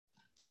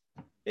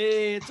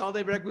Hey, it's All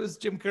Day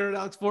Breakfast. Jim Kerr,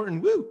 Alex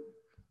Fortin. Woo!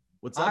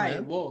 What's up, Hi,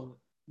 man? whoa,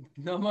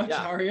 not much.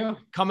 Yeah, How are you?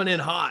 coming in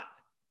hot.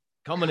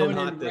 Coming in Coming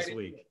hot in this right.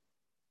 week.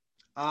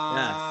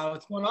 Yes.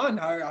 What's going on?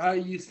 How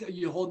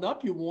you holding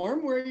up? You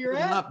warm where you're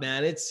Holding at? up,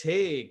 man. It's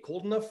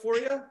cold enough for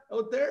you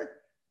out there?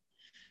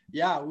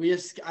 Yeah,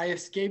 I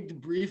escaped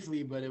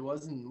briefly, but it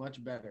wasn't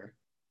much better.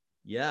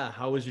 Yeah.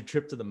 How was your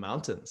trip to the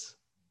mountains?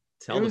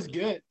 It Tell the was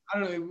people. good. I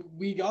don't know.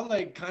 We got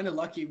like kind of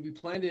lucky. We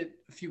planned it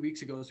a few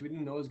weeks ago, so we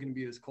didn't know it was going to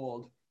be this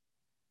cold.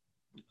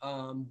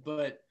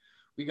 But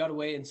we got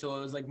away, and so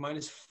it was like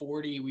minus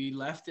 40. We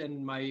left,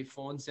 and my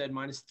phone said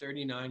minus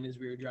 39 as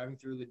we were driving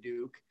through the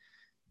Duke.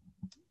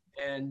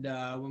 And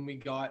when we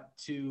got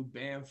to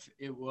Banff,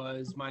 it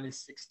was minus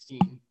 16.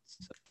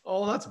 So,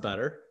 Oh, that's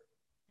better.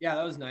 yeah,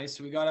 that was nice.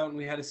 So we got out and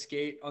we had a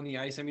skate on the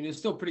ice. I mean, it was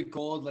still pretty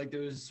cold. Like there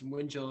was some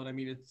wind chill, and I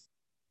mean, it's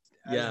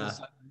as the Yeah.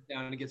 sun goes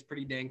down, it gets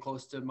pretty dang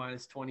close to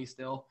minus 20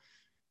 still.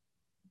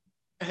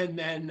 And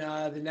then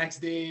the next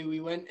day, we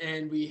went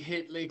and we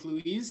hit Lake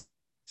Louise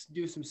to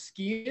do some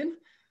skiing,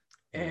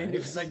 and it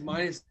was Nice. like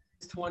minus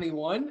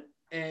 21.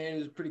 And it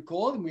was pretty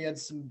cold, and we had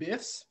some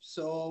biffs.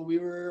 So we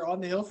were on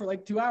the hill for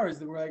like 2 hours.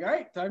 Then we're like, all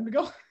right, time to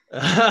go.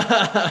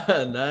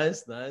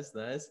 Nice, nice,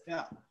 nice.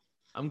 Yeah.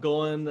 I'm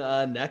going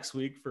next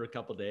week for a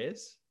couple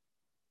days.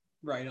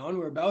 Right on.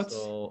 Whereabouts?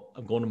 So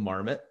I'm going to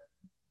Marmot.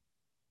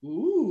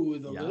 Ooh,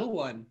 the Yeah. little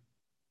one.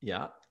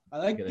 Yeah. I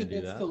like Gonna that. do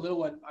That's that. the little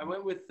one. I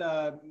went with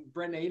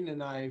Brent Aiden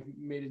and I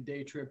made a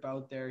day trip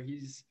out there.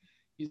 He's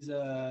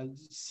a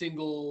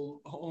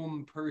single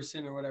home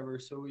person or whatever.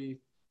 So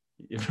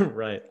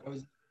Right.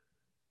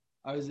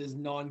 I was his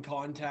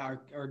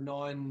non-contact or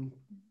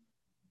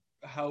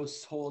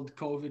non-household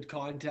COVID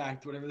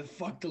contact, whatever the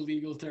fuck the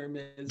legal term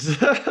is.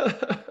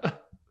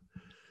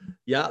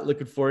 Yeah,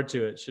 looking forward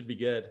to it. Should be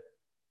good.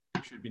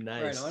 Should be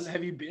Right nice. on.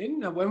 Have you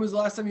been? When was the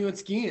last time you went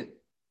skiing?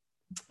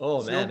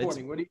 Oh man,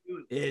 Snowboarding. What are you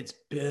doing? it's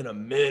been a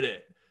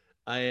minute.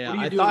 What are you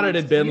I doing? thought it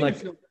had been Skiing or like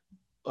snow-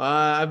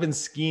 I've been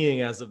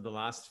skiing as of the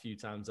last few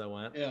times I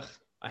went. Ugh,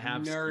 I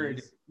have nerd.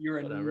 skis. You're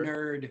a Whatever.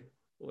 nerd.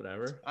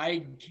 Whatever.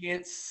 I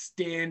can't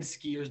stand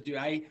skiers, dude.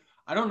 I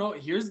don't know.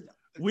 Here's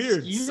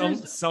Weird.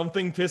 skiers.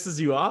 Something pisses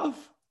you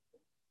off?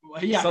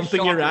 Yeah, Something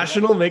shocker,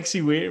 irrational right? makes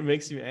you weird,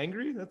 makes you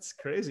angry? That's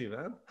crazy,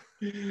 man.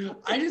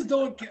 I just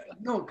don't get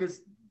no,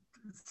 because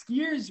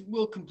skiers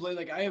will complain.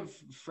 Like I have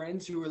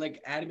friends who are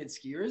like adamant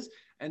skiers,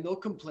 and they'll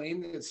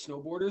complain that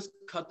snowboarders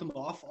cut them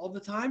off all the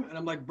time. And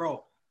I'm like,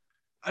 bro,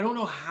 I don't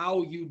know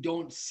how you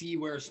don't see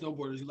where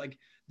snowboarders like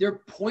they're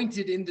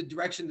pointed in the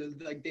direction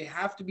that like they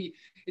have to be.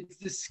 It's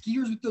the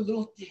skiers with the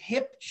little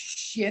hip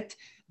shit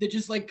that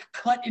just like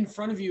cut in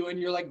front of you, and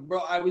you're like,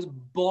 bro, I was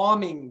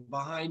bombing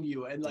behind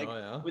you, and like Oh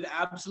yeah. with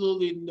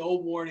absolutely no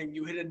warning,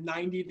 you hit a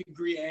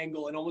 90-degree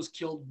angle and almost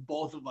killed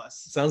both of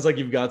us. Sounds like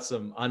you've got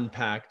some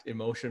unpacked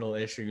emotional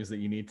issues that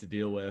you need to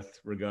deal with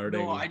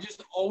regarding. No, I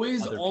just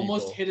always other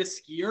almost people. hit a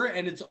skier,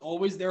 and it's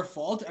always their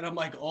fault. And I'm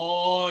like,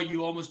 oh,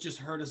 you almost just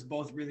hurt us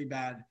both really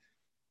bad.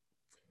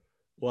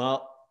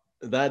 Well,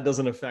 that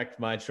doesn't affect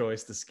my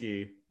choice to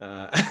ski.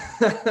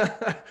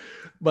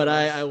 But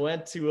I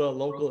went to a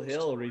local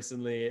hill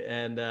recently,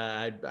 and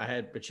I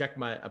had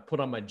checked I put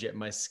on my jacket,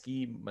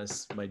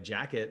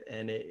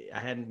 and I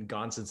hadn't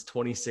gone since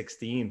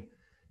 2016.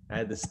 I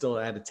had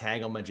a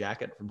tag on my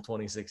jacket from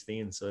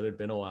 2016, so it had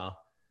been a while.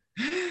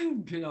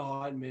 Been a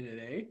hot minute,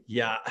 eh?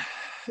 Yeah,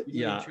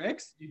 You doing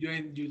tricks? Do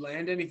you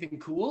land anything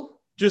cool?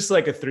 just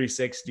like a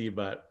 360,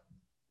 but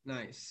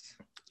Nice.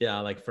 yeah,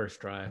 like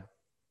first try.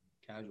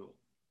 Casual.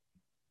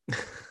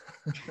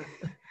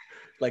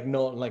 like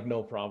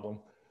no problem.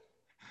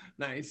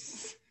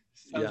 Nice.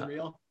 Sounds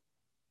real.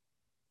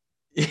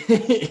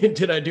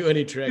 Did I do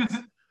any tricks?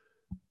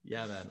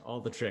 Yeah, man,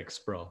 all the tricks,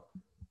 bro.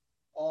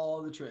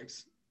 All the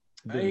tricks.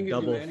 I Did ain't a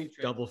gonna do any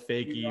tricks. double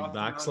fakey You're off the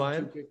mountain backslide.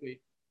 too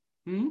quickly.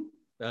 Hmm?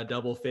 A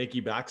double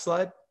fakey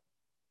backslide.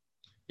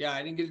 Yeah,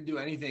 I didn't get to do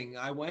anything.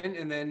 I went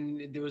and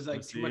then there was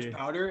like too much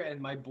powder and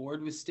my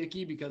board was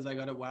sticky because I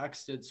got it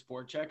waxed at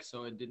Sport Check,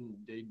 so they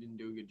didn't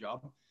do a good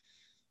job.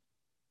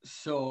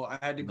 So I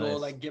had to go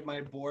like get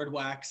my board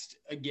waxed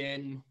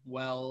again.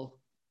 Well,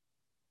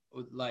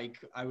 like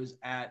I was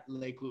at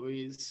Lake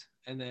Louise,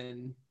 and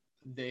then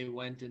they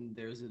went and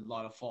there's a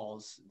lot of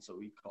falls, and so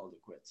we called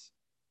it quits.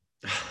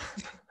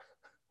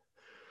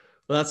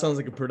 Well, that sounds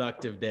like a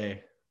productive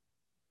day.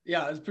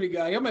 Yeah, it was pretty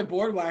good. I got my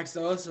board waxed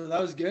though, so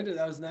that was good.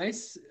 That was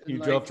nice. You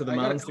drove to the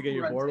mountains to get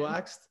your board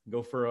waxed?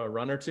 Go for a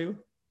run or two?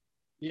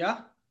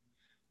 Yeah.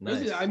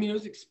 Nice. It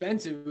was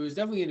expensive. It was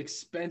definitely an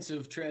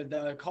expensive trip.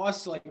 The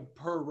cost like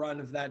per run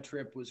of that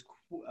trip was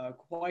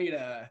quite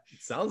a.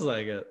 It sounds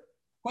like it.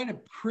 Quite a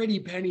pretty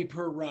penny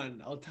per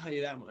run. I'll tell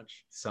you that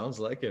much. Sounds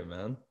like it,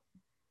 man.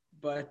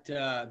 But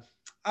I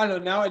don't know.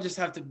 Now I just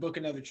have to book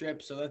another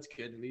trip, so that's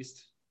good at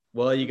least.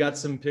 Well, you got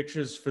some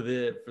pictures for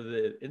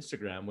the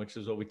Instagram, which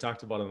is what we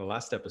talked about in the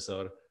last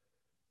episode.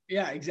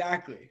 Yeah,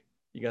 exactly.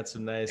 You got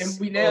some nice. And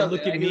we nailed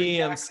look it. at me!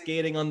 Exactly. I'm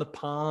skating on the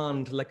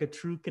pond like a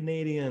true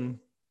Canadian.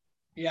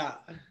 Yeah,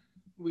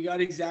 we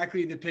got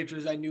exactly the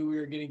pictures I knew we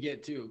were gonna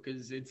get too,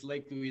 because it's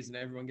Lake Louise and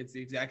everyone gets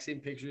the exact same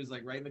pictures,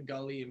 like right in the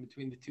gully in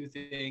between the two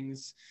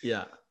things.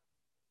 Yeah.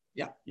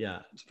 Yeah, Yeah.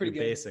 it's pretty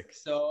You're good. Basic.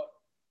 So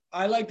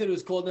I liked that it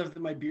was cold enough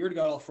that my beard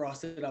got all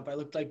frosted up. I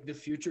looked like the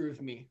future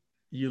of me.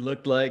 You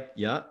look like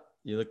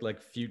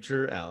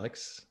future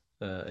Alex,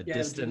 a Yeah,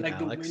 distant like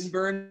Alex. the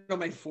windburn on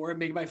my forehead,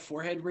 making my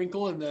forehead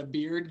wrinkle, and the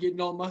beard getting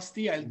all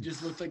musty. I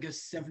just looked like a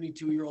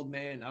 72-year-old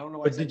man. I don't know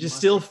why. But did you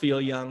still feel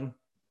young?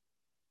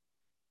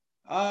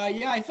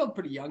 Yeah, I felt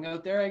pretty young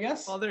out there, I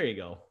guess. Oh, there you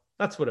go.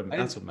 That's what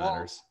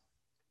matters.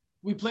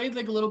 We played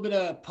like a little bit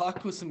of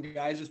puck with some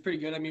guys. It was pretty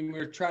good. I mean, we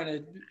were trying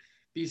to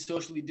be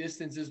socially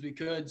distanced as we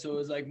could, so it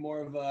was like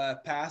more of a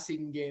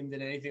passing game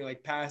than anything,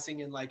 like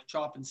passing and like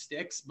chopping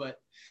sticks. But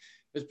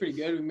it was pretty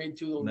good. We made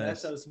 2 little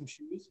nets out of some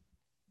shoes.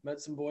 Met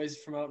some boys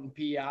from out in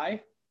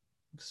PI.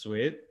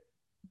 Sweet.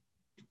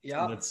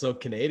 Yeah. That's so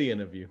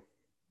Canadian of you.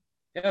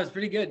 Yeah, it was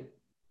pretty good.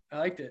 I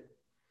liked it.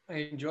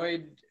 I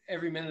enjoyed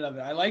every minute of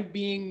it. I like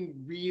being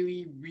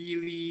really,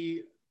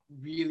 really,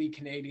 really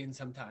Canadian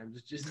sometimes.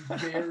 It's just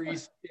very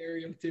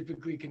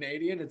stereotypically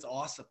Canadian. It's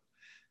awesome.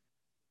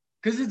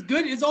 Because it's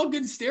good. It's all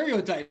good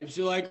stereotypes.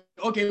 You're like,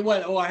 okay,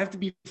 what? Oh, I have to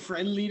be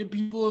friendly to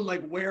people and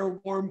like wear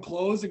warm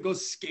clothes and go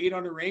skate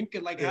on a rink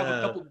and like have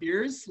a couple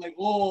beers. Like,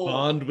 oh,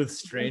 bond with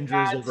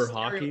strangers over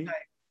hockey. Stereotype.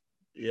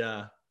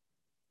 Yeah.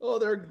 Oh,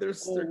 they're good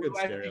stereotypes.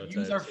 I have to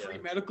use our free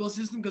medical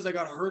system because I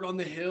got hurt on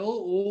the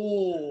hill.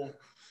 Oh.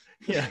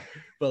 Yeah,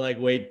 but like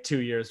wait 2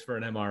 years for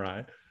an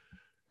MRI.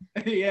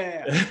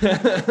 Yeah.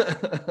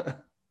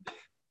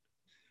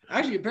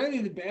 Actually,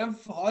 apparently the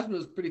Banff hospital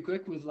is pretty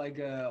quick with like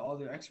all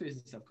their x-rays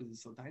and stuff because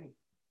it's so tiny.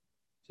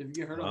 So if you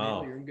get hurt on the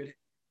hill, you're in good.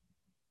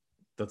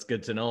 That's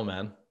good to know,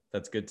 man.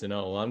 That's good to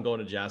know. Well, I'm going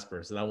to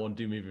Jasper, so that won't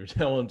do me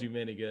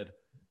any good.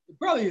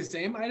 Probably the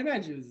same. I'd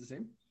imagine it's the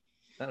same.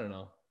 I don't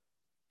know.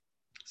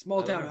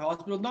 Small town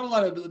hospital. Not a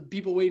lot of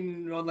people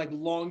waiting on like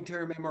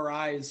long-term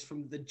MRIs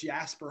from the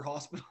Jasper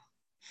hospital.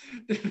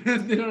 they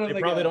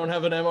probably don't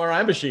have an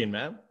MRI machine,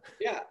 man.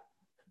 Yeah.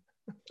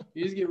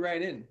 You just get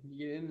right in. You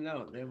get in and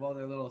out. They have all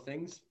their little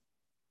things.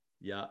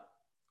 Yeah.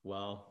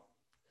 Well,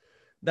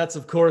 that's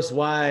of course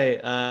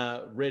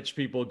why rich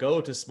people go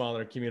to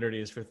smaller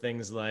communities for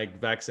things like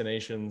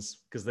vaccinations,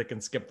 because they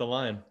can skip the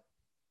line.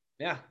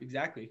 Yeah,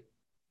 exactly.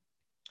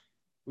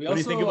 What do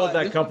you think about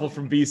that couple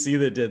from BC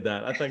that did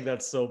that? I think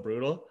that's so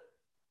brutal.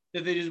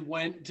 That they just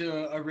went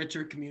to a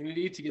richer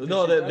community to get.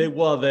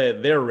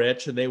 They're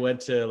rich and they went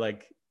to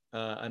like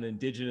an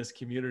indigenous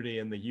community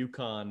in the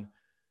Yukon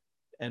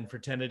and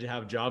pretended to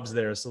have jobs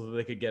there so that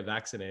they could get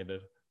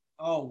vaccinated.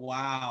 Oh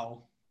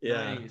wow!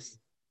 Yeah, nice.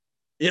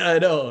 Yeah, I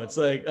know. It's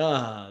like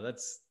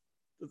that's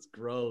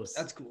gross.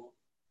 That's cool.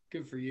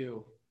 Good for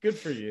you. Good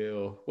for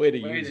you. Way to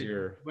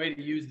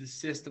use the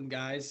system,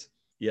 guys.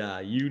 Yeah,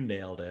 you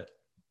nailed it.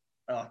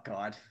 Oh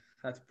God,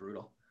 that's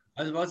brutal.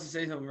 I was about to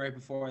say something right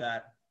before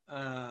that.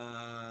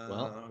 I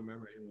don't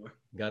remember anymore.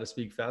 Got to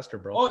speak faster,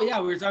 bro. Oh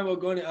yeah, we were talking about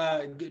going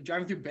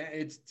driving through.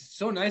 It's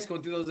so nice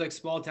going through those like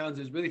small towns.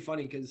 It's really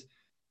funny because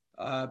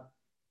I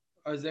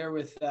was there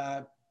with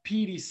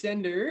Petey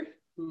Sender,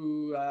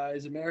 who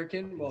is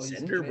American. Well, he's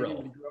Canadian, bro.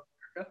 But he grew up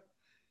in America.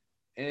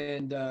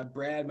 And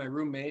Brad, my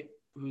roommate,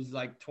 who's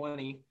like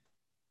 20,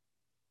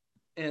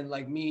 and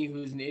like me,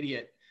 who's an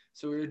idiot.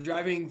 So we were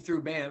driving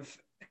through Banff,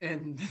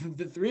 and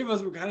the three of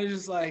us were kind of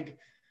just like,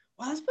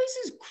 wow, this place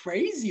is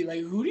crazy.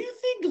 Like, who do you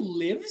think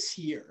lives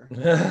here?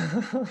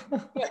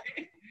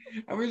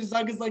 And we're just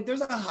like, it's like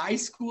there's a high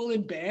school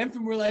in Banff,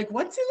 and we're like,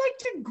 what's it like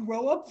to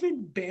grow up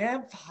in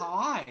Banff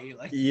High?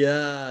 Like,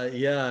 yeah.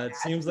 It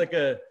seems like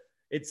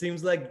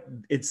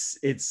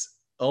it's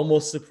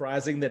almost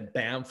surprising that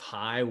Banff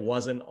High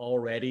wasn't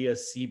already a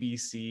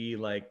CBC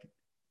like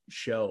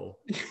show.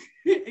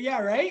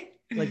 Yeah, right.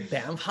 Like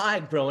Banff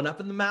High, growing up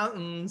in the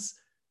mountains,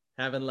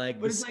 having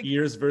like the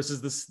skiers versus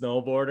the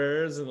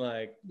snowboarders, and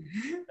like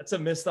that's a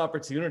missed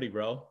opportunity,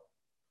 bro.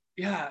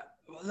 Yeah.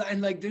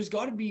 And like there's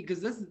got to be,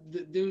 because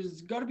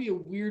there's got to be a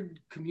weird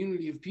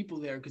community of people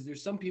there, because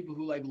there's some people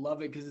who like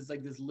love it because it's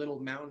like this little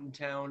mountain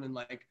town and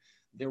like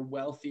they're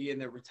wealthy and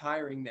they're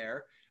retiring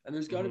there, and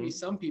there's got to be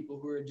some people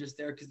who are just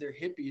there because they're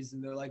hippies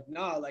and they're like,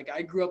 nah, like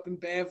I grew up in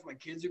Banff, my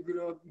kids are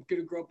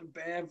gonna grow up in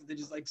Banff, they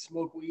just like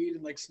smoke weed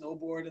and like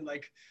snowboard and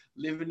like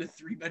live in a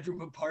 3-bedroom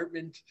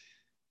apartment.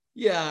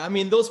 Yeah, I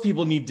mean those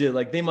people need to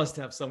like, they must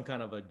have some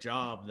kind of a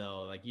job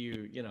though, like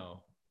you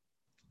know.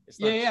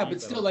 Yeah, but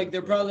still, like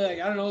they're probably like,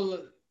 I don't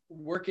know,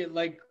 work at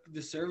like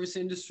the service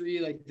industry,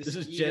 like this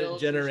is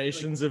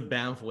generations of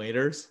Banff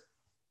waiters.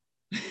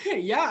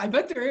 Yeah, I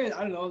bet there is.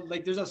 I don't know,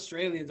 like there's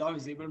Australians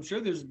obviously, but I'm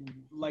sure there's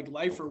like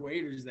lifer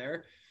waiters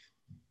there.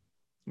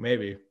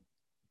 Maybe.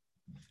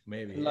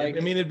 Like,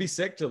 I mean, it'd be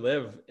sick to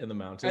live in the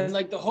mountains. And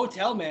like the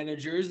hotel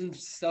managers and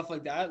stuff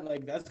like that,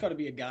 like that's got to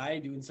be a guy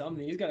doing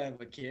something. He's got to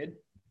have a kid.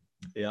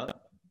 Yeah.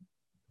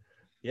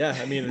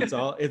 I mean, it's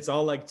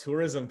all like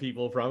tourism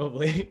people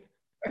probably.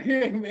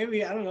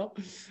 Maybe, I don't know.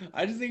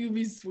 I just think it'd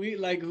be sweet.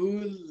 Like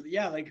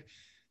like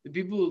the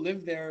people who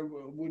live there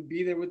would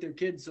be there with their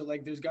kids. So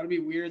like, there's got to be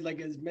weird, like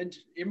as much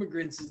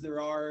immigrants as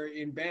there are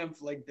in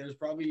Banff, like there's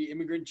probably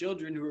immigrant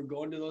children who are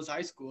going to those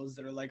high schools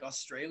that are like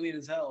Australian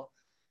as hell.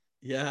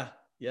 Yeah.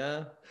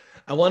 Yeah.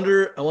 I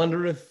wonder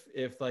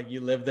if like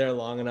you live there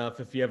long enough,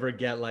 if you ever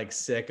get like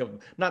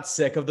not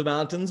sick of the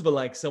mountains, but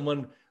like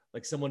someone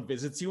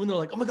visits you and they're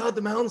like, oh my God,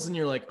 the mountains. And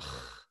you're like,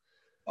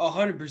 ugh.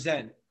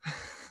 100%.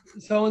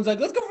 Someone's like,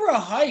 let's go for a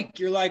hike.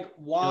 You're like,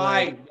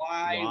 why? Like,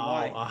 Why? wow,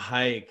 Why? a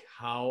hike.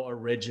 How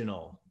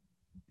original.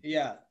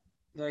 Yeah.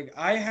 Like,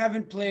 I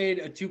haven't played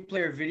a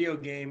 2-player video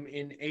game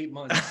in 8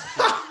 months.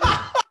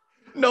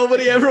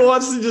 Nobody ever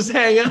wants to just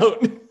hang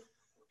out.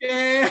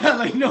 Yeah,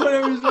 like no one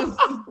ever says,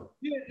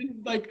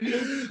 like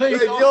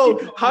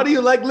Yo, how do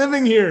you like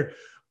living here?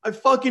 I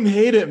fucking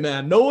hate it,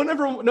 man. No one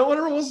ever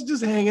wants to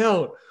just hang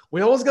out.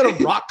 We always got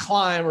to rock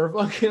climb or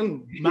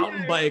fucking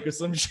mountain bike or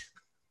some shit.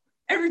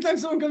 Every time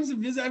someone comes to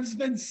visit, I've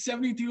spent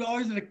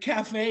 $72 at a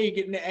cafe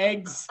getting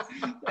eggs.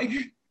 Like,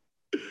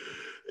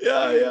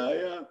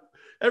 Yeah.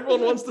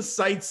 Everyone wants to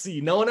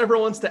sightsee. No one ever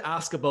wants to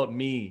ask about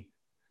me.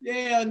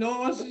 yeah, no one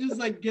wants to just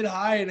like get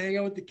high and hang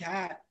out with the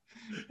cat.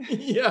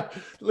 Yeah,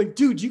 like,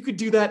 dude, you could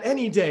do that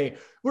any day.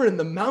 We're in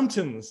the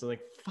mountains.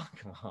 Like, fuck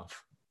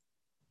off.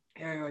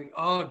 Yeah, you're like,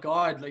 oh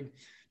God, like, do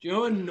you know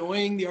how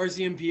annoying the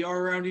RCMP are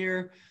around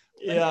here?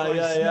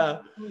 Yeah.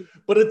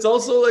 But it's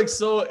also like,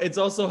 so it's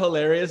also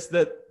hilarious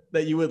that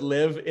you would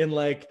live in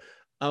like,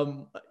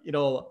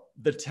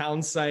 the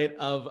town site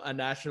of a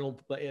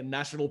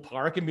national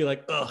park and be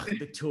like, ugh,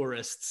 the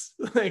tourists.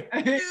 Like,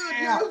 dude,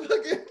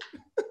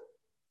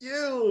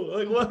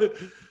 like what?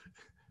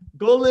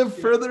 Go live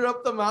further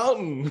up the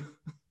mountain.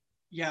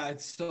 Yeah,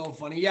 it's so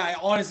funny. Yeah, I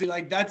honestly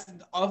like that's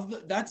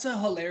a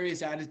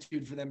hilarious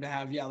attitude for them to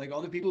have. Yeah, like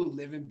all the people who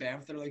live in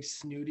Banff that are like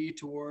snooty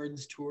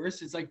towards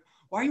tourists. It's like,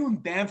 why are you in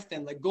Banff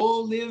then? Like,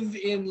 go live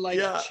in like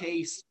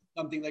Chase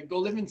something. Like, go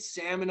live in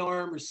Salmon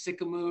Arm or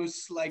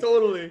Sicamous. Like,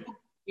 totally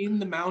in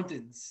the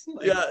mountains.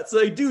 Like, yeah, it's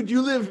like, dude,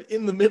 you live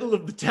in the middle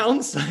of the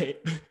town site.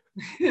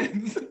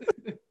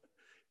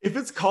 If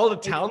it's called a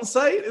town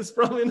site, it's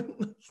probably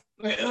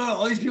like,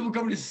 all these people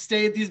coming to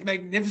stay at these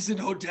magnificent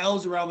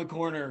hotels around the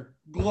corner.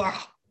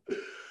 Blah.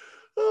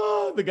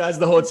 Oh, the guy's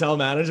the hotel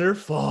manager.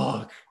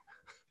 Fuck.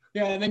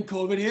 Yeah, and then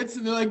COVID hits,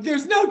 and they're like,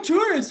 "There's no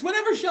tourists.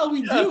 Whatever shall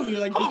we do?" You're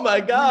like, "Oh my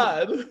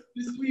God,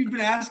 this is what you've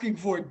been asking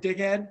for,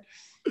 dickhead."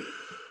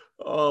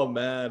 Oh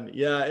man,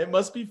 yeah, it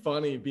must be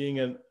funny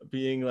being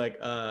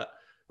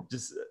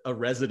just a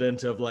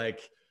resident of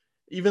like,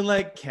 even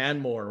like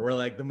Canmore, where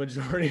like the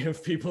majority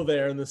of people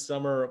there in the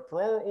summer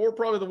or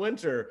probably the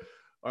winter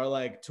are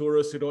like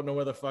tourists who don't know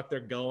where the fuck they're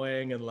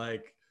going and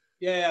like,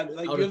 yeah,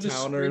 like you have the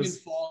spring and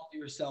fall to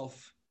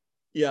yourself.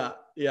 Yeah,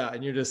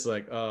 and you're just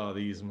like, oh,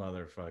 these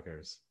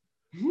motherfuckers.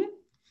 Mm-hmm.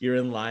 You're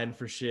in line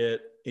for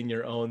shit in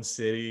your own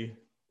city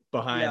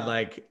behind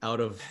like out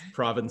of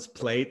province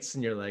plates,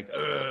 and you're like,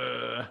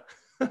 ugh.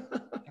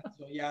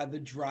 So yeah, the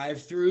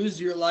drive-throughs,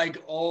 you're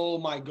like, oh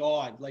my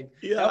God, like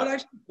that would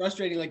actually be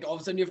frustrating. Like all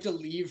of a sudden you have to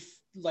leave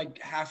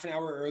like half an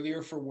hour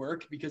earlier for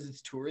work because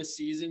it's tourist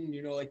season.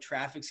 You know, like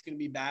traffic's gonna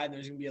be bad and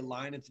there's gonna be a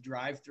line at the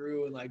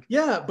drive-through and like.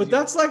 Yeah, but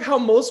that's like how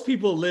most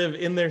people live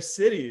in their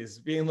cities,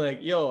 being like,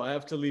 yo, I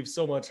have to leave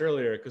so much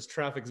earlier because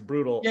traffic's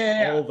brutal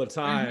all the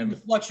time. The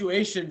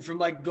fluctuation from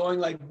like going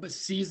like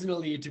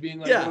seasonally to being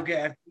like,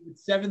 okay,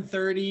 it's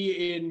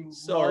 7:30 in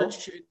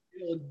March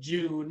until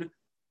June.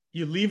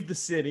 You leave the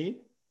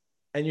city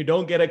and you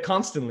don't get it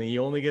constantly.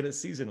 You only get it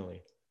seasonally.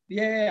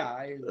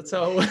 Yeah. That's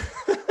how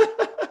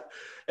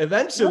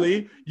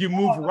eventually you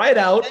move right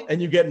out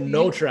and you get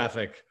no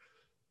traffic.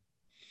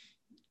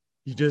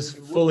 You just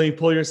fully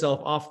pull yourself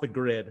off the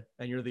grid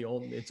and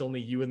it's only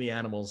you and the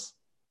animals.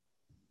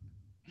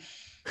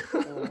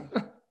 No.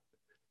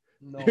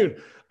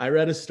 Dude, I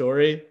read a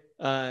story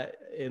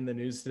in the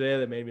news today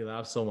that made me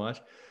laugh so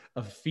much.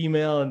 A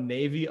female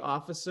Navy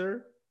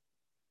officer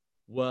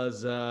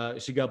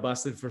she got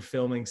busted for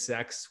filming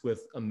sex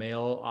with a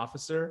male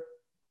officer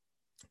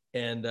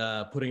and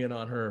putting it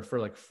on her for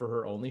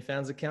her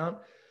OnlyFans account.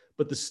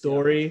 But the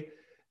story,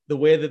 the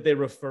way that they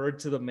referred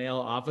to the male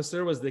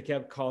officer was they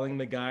kept calling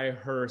the guy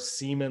her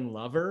semen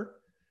lover.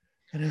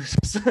 And it was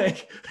just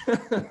like,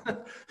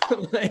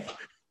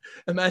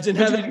 imagine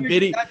having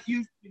video.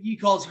 He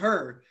calls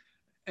her.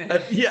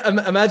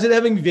 Imagine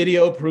having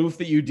video proof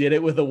that you did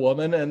it with a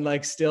woman and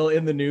like still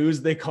in the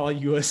news, they call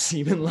you a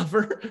semen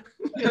lover.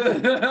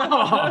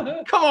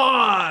 Oh, come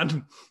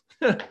on.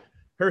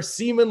 Her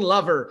semen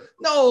lover.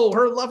 No,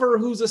 her lover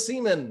who's a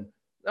semen.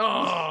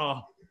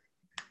 Oh,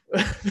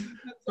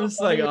 it's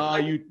like, oh,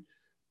 you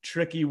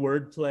tricky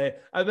wordplay.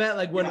 I bet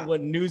like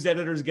when news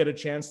editors get a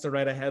chance to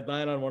write a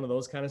headline on one of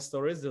those kind of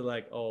stories, they're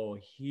like, oh,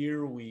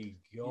 here we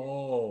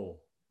go.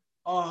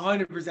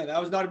 100%. That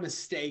was not a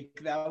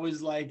mistake. That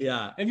was like,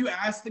 if you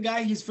ask the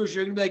guy, he's for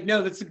sure gonna be like,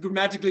 no, that's the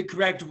grammatically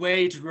correct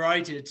way to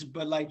write it.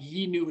 But like,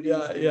 he knew what he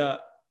was doing. Yeah.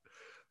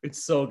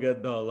 It's so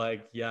good though.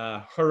 Like,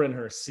 her and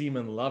her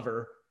semen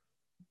lover.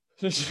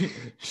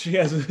 She's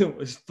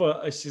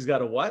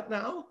got a what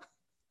now?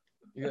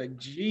 You're like,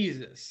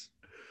 Jesus.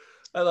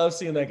 I love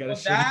seeing that kind Well, of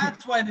shit.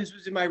 that's why this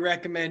was in my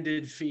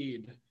recommended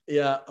feed.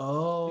 Yeah.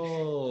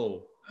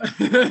 Oh.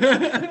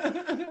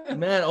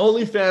 Man,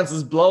 OnlyFans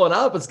is blowing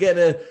up. It's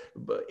getting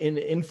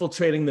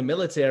infiltrating the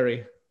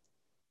military.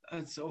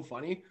 That's so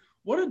funny.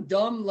 What a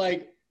dumb,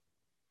 like,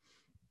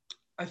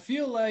 I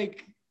feel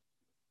like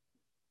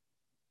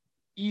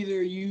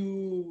either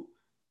you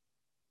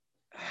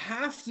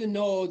have to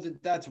know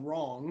that that's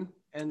wrong.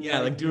 And Yeah,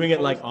 like you doing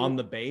it like post on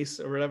the base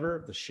or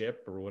whatever, the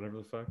ship or whatever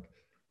the fuck.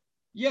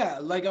 Yeah,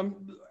 like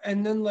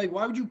and then like,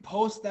 why would you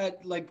post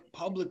that like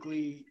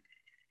publicly?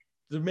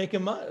 They're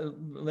making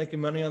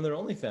money on their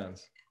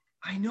OnlyFans.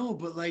 I know,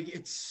 but like,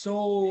 it's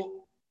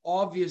so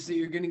obvious that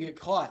you're gonna get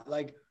caught.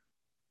 Like,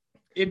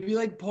 it'd be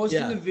like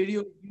posting a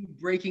video of you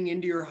breaking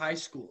into your high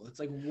school. It's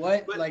like,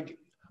 what? But like,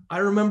 I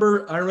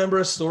remember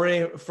a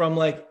story from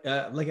like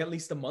at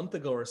least a month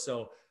ago or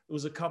so. It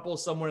was a couple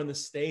somewhere in the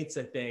States,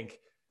 I think.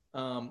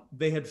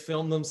 They had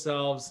filmed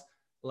themselves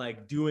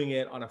like doing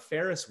it on a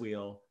Ferris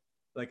wheel,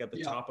 like at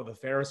the top of the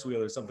Ferris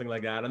wheel or something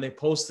like that. And they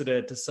posted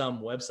it to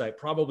some website,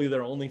 probably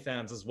their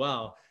OnlyFans as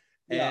well.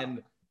 Yeah.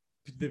 And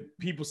the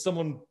people,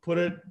 someone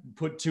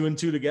put two and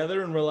two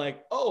together and were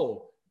like,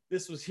 oh,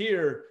 this was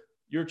here.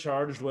 You're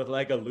charged with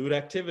like a lewd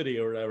activity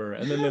or whatever.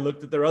 And then they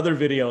looked at their other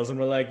videos and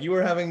were like, you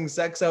were having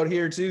sex out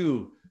here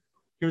too.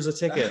 Here's a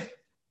ticket.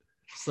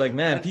 It's like,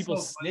 man, That's people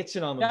so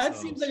snitching on themselves.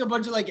 That seems like a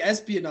bunch of like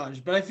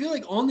espionage, but I feel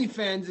like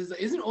OnlyFans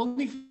isn't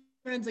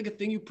OnlyFans like a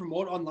thing you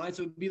promote online?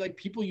 So it'd be like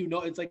people you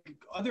know. It's like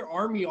other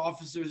army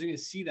officers are gonna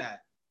see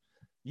that.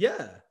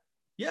 Yeah.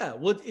 Yeah.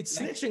 Well, it's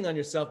snitching on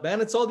yourself,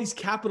 man. It's all these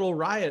Capitol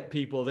riot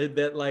people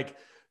that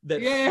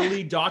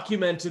fully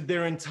documented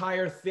their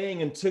entire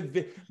thing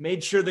and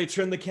made sure they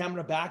turned the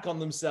camera back on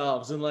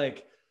themselves and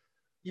like,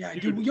 yeah,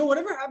 dude, yo,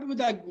 whatever happened with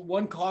that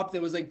one cop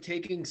that was like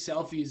taking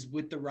selfies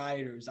with the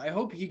rioters? I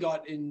hope he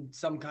got in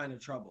some kind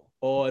of trouble.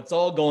 Oh, it's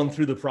all going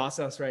through the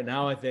process right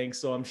now, I think.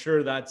 So I'm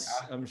sure that's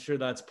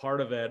part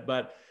of it.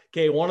 But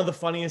okay, one of the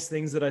funniest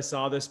things that I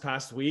saw this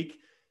past week,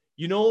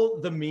 you know,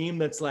 the meme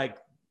that's like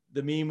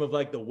the meme of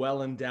like the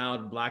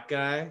well-endowed black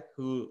guy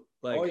who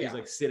he's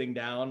like sitting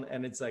down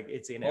and it's like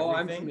it's in everything. Oh,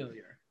 I'm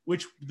familiar.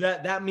 Which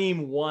that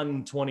meme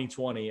won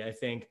 2020, I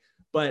think.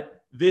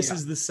 But this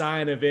is the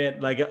sign of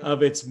it, like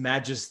of its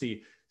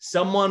majesty.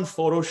 Someone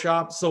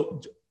photoshopped,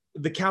 so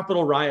the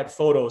Capitol riot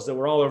photos that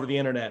were all over the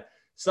internet,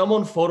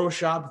 someone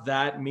photoshopped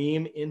that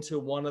meme into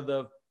one of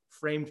the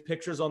framed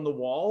pictures on the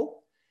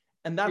wall.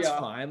 And that's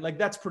fine. Like,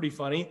 that's pretty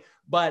funny.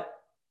 But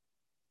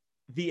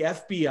the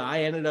FBI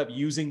ended up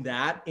using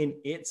that in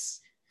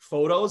its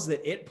photos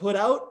that it put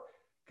out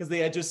because they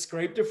had just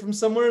scraped it from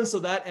somewhere. And so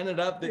that ended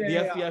up, the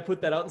FBI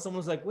put that out and someone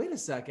was like, wait a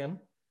second,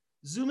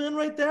 zoom in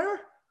right there.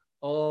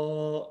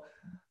 Oh,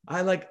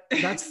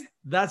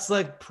 that's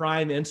like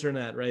prime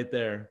internet right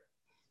there.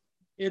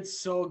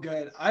 It's so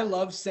good. I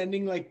love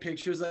sending like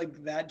pictures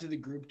like that to the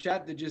group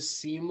chat that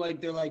just seem like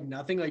they're like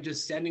nothing, like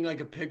just sending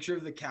like a picture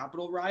of the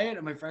Capitol riot.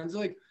 And my friends are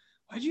like,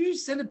 why'd you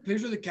just send a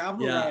picture of the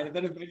Capitol riot? And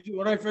then eventually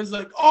one of my friends is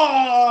like,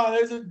 oh,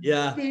 there's a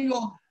big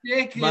old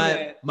dick in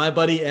it. My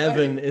buddy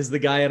Evan is the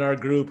guy in our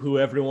group who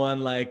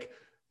everyone like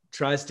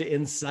tries to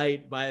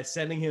incite by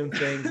sending him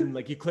things and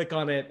like you click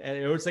on it and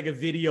it's like a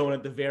video and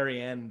at the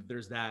very end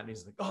there's that and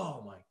he's like,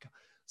 oh my God.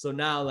 So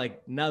now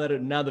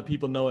that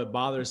people know it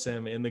bothers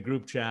him in the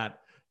group chat,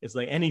 it's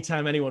like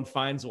anytime anyone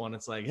finds one,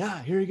 it's like,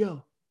 yeah, here you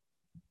go.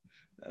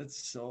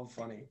 That's so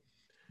funny.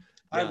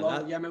 I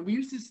love it. Yeah, man. We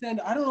used to send,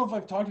 I don't know if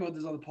I've talked about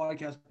this on the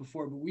podcast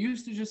before, but we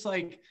used to just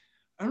like,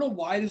 I don't know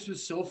why this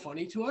was so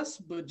funny to us,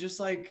 but just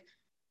like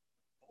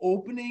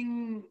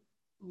opening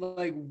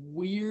like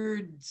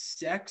weird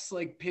sex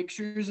like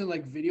pictures and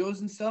like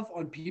videos and stuff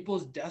on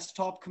people's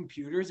desktop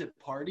computers at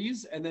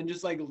parties and then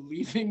just like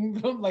leaving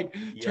them, like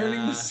turning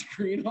the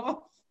screen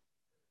off.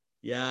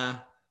 Yeah.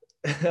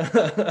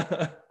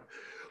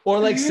 Or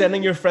like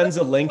sending your friends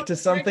a link to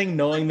something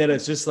knowing that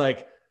it's just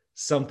like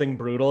something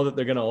brutal that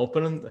they're going to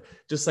open,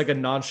 just like a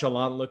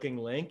nonchalant looking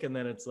link. And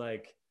then it's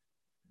like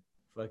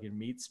fucking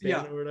meat spin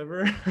or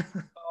whatever.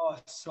 Oh,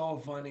 so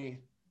funny.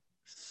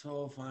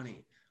 So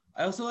funny.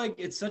 I also like,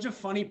 it's such a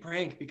funny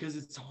prank because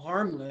it's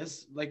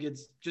harmless. Like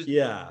it's just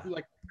like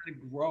kind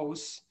of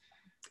gross.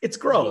 It's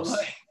gross.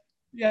 Like,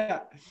 yeah.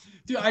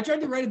 Dude, I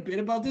tried to write a bit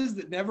about this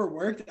that never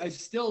worked. I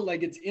still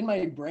like, it's in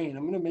my brain.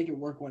 I'm going to make it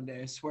work one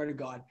day. I swear to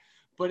God.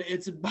 But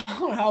it's about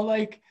how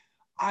like,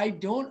 I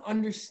don't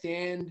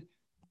understand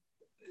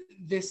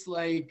this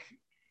like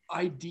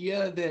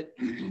idea that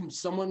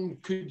someone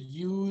could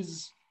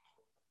use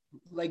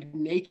like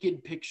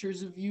naked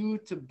pictures of you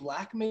to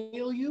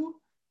blackmail you.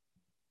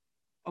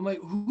 I'm like,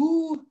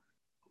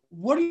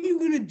 what are you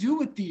going to do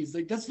with these?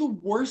 Like, that's the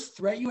worst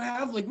threat you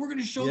have. Like, we're going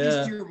to show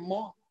this to your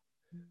mom.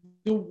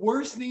 The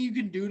worst thing you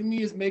can do to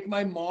me is make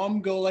my mom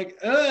go like,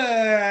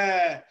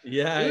 I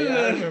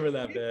remember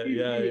that bit.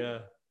 Yeah.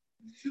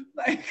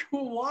 Like,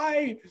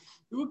 why?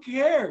 Who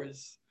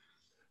cares?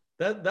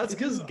 That's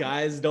because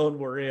guys don't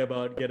worry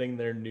about getting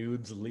their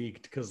nudes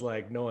leaked because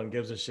like no one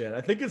gives a shit. I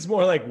think it's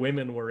more like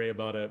women worry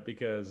about it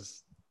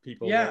because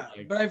people Yeah, will,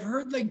 like, but I've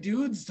heard like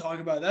dudes talk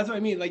about it. That's what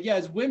I mean. Like, yeah,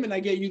 as women, I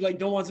get you like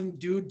don't want some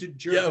dude to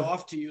jerk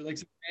off to you, like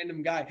some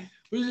random guy.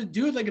 But as a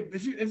dude, like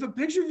if a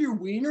picture of your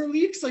wiener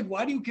leaks, like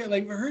why do you care?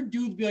 Like I heard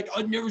dudes be like,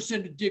 I'd never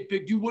send a dick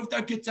pic, dude. What if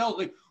that gets out?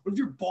 Like, what if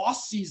your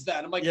boss sees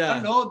that? I'm like, I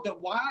don't know that.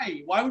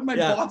 Why? Why would my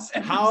boss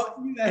ever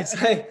see that?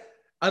 It's like,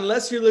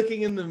 unless you're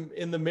looking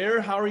in the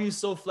mirror, how are you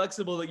so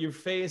flexible that your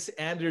face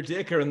and your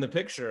dick are in the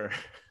picture?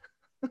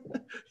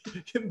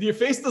 Your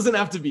face doesn't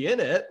have to be in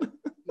it.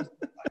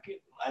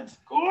 Let's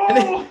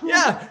go.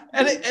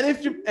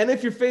 And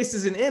if your face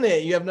isn't in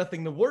it, you have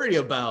nothing to worry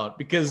about,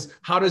 because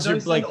how does your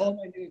like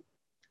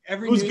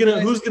who's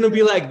gonna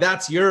be like,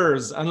 that's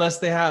yours, unless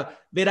they'd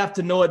have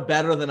to know it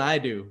better than I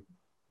do.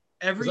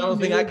 I don't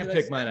think I can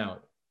pick mine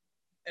out.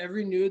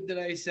 Every nude that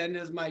I send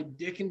has my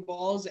dick and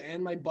balls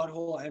and my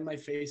butthole and my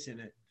face in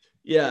it.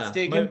 Yeah, it's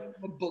taken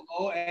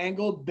below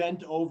angle,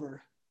 bent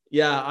over.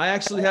 Yeah, I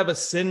actually have a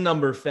SIN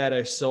number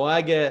fetish, so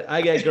I get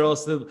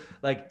girls to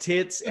like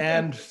tits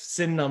and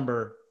SIN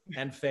number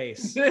and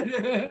face.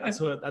 That's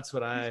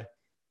what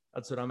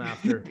I'm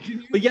after.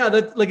 But yeah,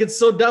 that like it's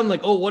so dumb.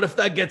 Like, oh, what if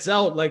that gets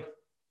out? Like,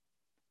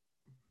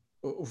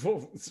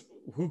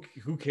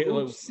 who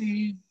cares?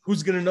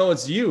 Who's gonna know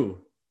it's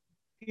you?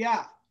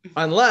 Yeah.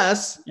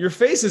 Unless your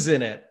face is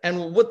in it.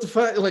 And what the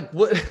fuck? Like,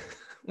 what?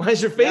 Why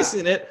is your face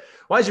in it?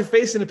 Why is your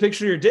face in a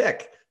picture of your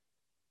dick?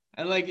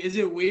 And like, is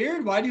it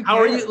weird? Why do you? How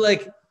are you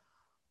like?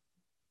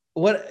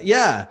 What?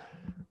 Yeah.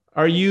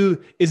 Are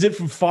you? Is it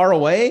from far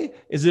away?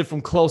 Is it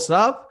from close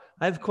up?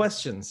 I have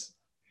questions.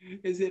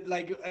 Is it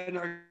like an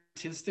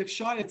artistic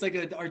shot? It's like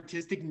an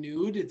artistic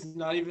nude. It's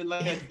not even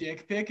like a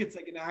dick pic. It's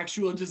like an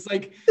actual, just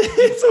like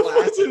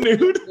it's a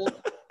nude.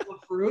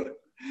 Fruit.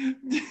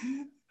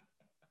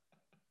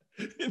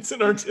 It's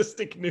an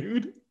artistic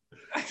nude.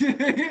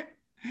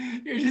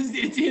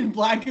 It's in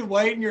black and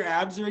white, and your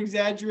abs are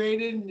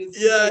exaggerated. And it's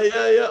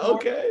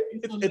okay.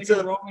 It's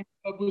a Roman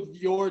club with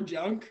your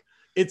junk.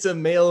 It's a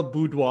male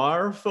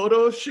boudoir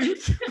photo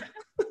shoot.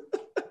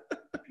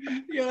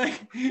 You're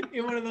like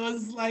in one of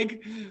those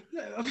like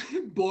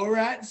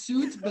Borat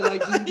suits, but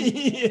like out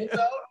your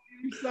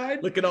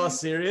side. Looking all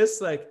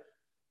serious, like.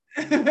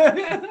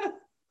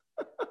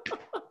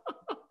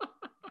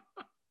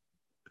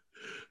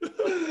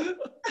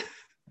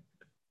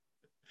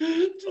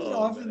 Just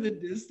off in the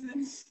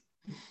distance.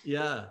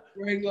 Yeah.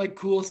 Wearing like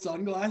cool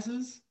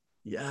sunglasses.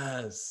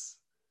 Yes.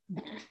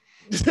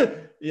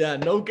 Yeah,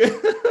 no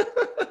good.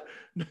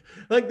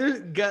 Like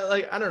there's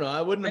like, I don't know.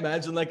 I wouldn't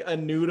imagine like a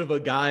nude of a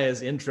guy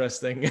as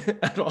interesting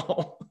at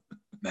all.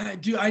 Man,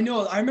 dude, I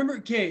know. I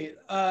remember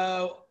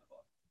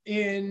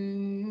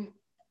in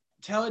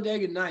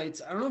Talladega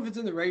Nights, I don't know if it's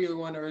in the regular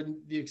one or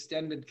in the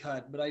extended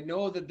cut, but I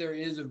know that there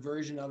is a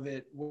version of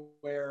it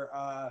where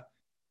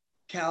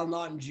Cal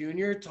Naughton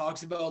Jr.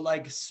 talks about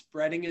like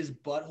spreading his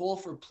butthole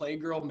for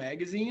Playgirl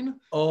magazine.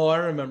 Oh, I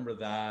remember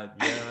that.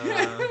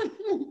 Yeah.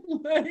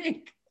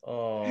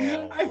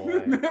 I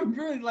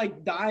remember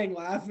like dying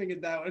laughing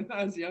at that when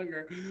I was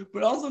younger,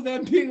 but also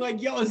them being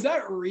like, yo, is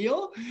that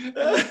real? And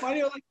it's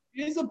funny, like,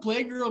 it is a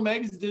Playgirl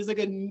magazine. There's like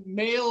a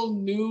male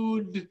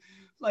nude,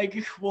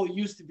 like, well, it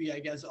used to be,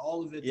 I guess,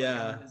 all of it.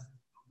 Yeah.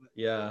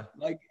 Yeah.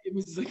 Like, it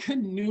was like a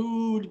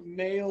nude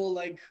male,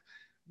 like,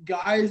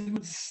 guys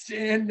would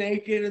stand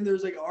naked, and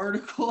there's like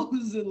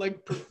articles and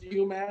like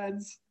perfume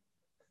ads.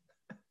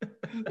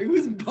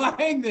 Who's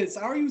buying this?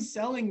 How are you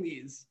selling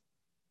these?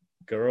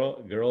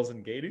 Girls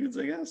and gay dudes,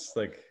 I guess.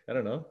 Like, I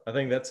don't know. I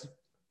think that's,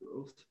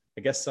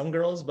 I guess some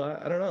girls,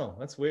 but I don't know.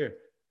 That's weird.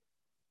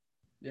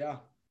 Yeah.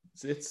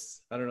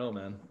 It's I don't know,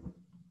 man.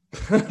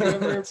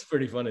 It's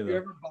pretty funny though. Did you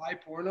ever buy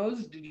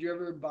pornos? Did you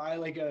ever buy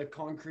like a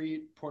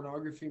concrete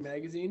pornography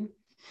magazine?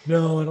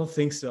 No, I don't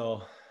think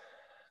so.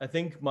 I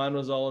think mine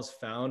was always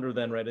found or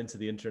then right into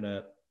the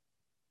internet.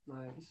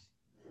 Nice.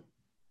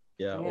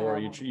 Yeah, or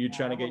you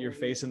trying to get your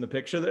face in the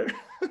picture there?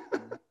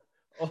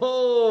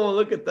 Oh,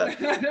 look at that.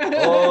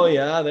 Oh,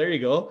 yeah, there you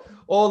go.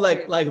 Oh,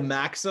 like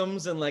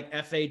Maxims and like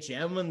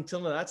FHM and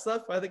some of that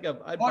stuff. I think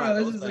I'd buy no,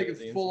 those this is like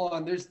a full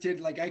on. There's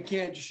like I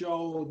can't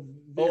show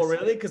this. Oh,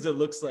 really? Because it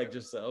looks like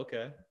just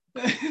okay.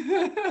 Nice.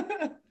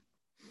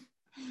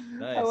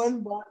 I went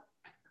and bought,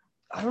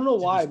 I don't know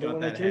why, but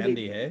when that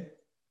handy, hey?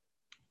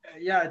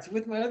 Yeah, it's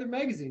with my other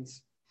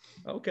magazines.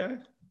 Okay.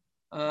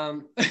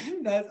 Do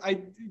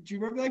you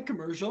remember that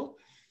commercial?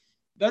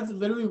 That's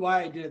literally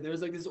why I did it. There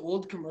was like this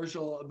old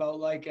commercial about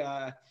like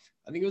I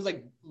think it was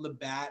like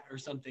Labatt or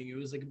something. It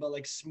was like about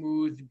like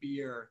smooth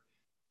beer.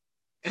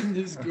 And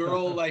this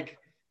girl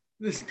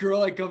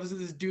comes to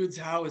this dude's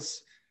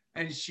house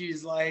and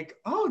she's like,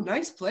 "Oh,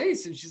 nice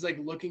place." And she's like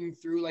looking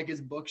through like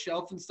his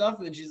bookshelf and stuff.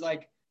 And then she's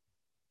like,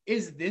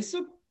 "Is this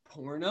a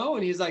porno?"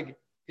 And he's like,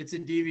 "It's a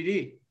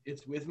DVD.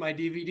 It's with my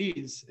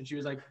DVDs." And she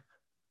was like,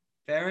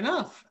 "Fair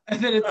enough." And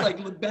then it's like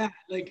Labatt,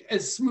 like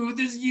as smooth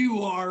as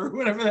you are, or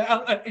whatever the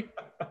hell. Like,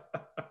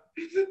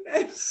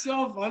 it's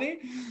so funny.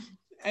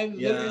 And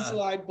literally,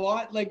 so I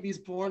bought like these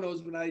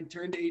pornos when I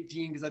turned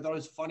 18 because I thought it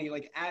was funny,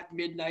 like at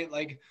midnight,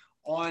 like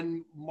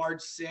on March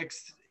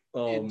 6th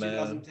in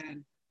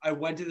 2010. I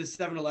went to the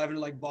 7-Eleven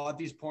and like bought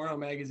these porno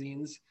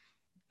magazines.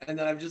 And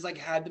then I've just like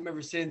had them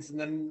ever since. And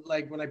then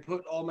like when I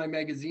put all my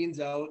magazines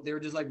out, they were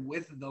just like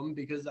with them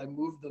because I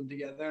moved them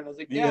together. And I was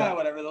like, yeah.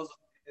 Whatever, those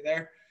are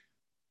there.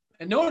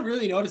 And no one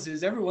really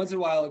notices. Every once in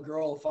a while, a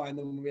girl will find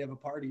them when we have a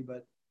party.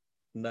 But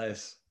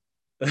nice.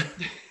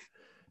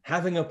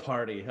 Having a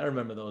party. I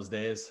remember those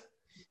days.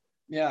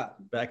 Yeah.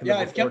 Back in the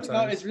I've kept them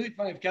times. out. It's really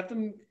fun. I've kept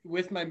them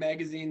with my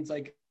magazines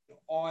like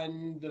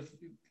on the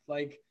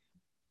like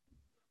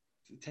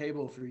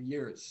table for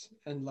years,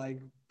 and like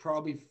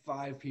probably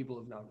 5 people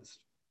have noticed.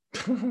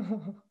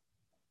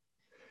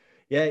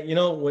 Yeah, you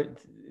know what?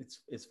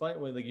 It's fine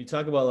when like you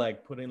talk about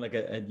like putting like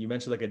you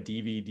mentioned like a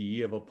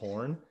DVD of a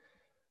porn.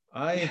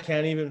 I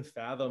can't even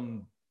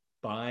fathom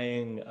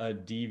buying a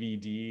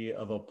DVD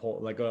of a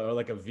porn, like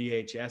a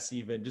VHS,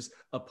 even just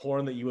a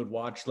porn that you would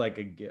watch like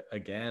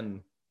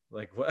again.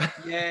 Like what?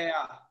 Yeah.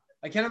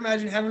 I can't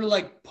imagine having to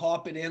like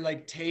pop it in,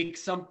 like take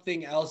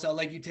something else out.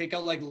 Like you take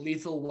out like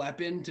Lethal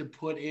Weapon to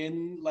put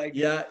in like.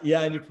 Yeah.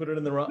 And you put it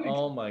in the wrong.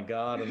 Oh my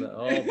God. And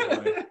oh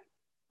boy.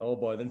 Oh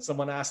boy. Then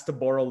someone asks to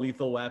borrow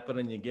Lethal Weapon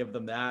and you give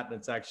them that. And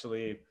it's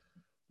actually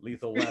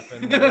Lethal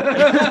Weapon. Is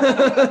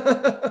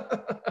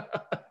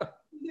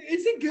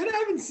it good? I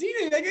haven't seen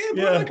it. I can't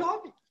put it in a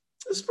copy.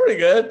 It's pretty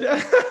good.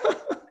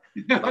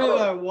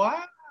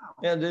 Wow.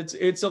 And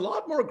it's a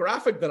lot more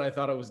graphic than I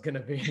thought it was going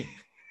to be.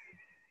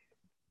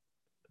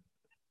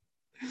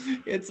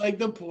 It's like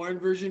the porn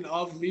version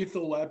of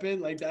Lethal Weapon.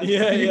 Like that's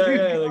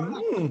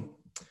Like,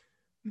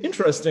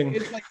 interesting.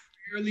 It's like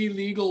barely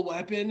legal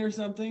weapon or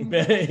something.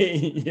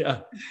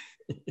 Yeah.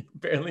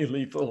 Barely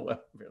legal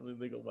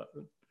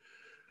weapon.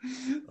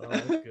 Oh,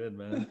 that's good,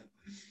 man.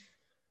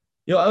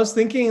 Yo, I was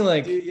thinking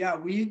like, dude, yeah,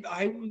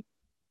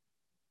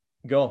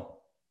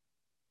 go.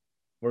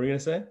 What were you gonna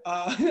say?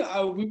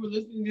 We were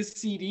listening to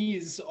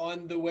CDs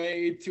on the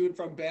way to and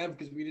from Banff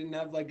because we didn't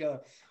have like a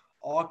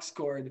aux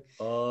cord.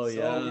 Oh,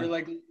 so we were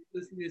like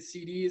listening to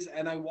CDs,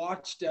 and I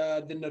watched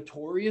the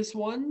Notorious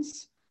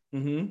Ones.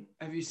 Mm-hmm.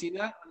 Have you seen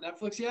that on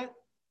Netflix yet?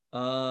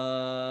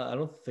 I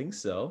don't think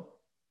so.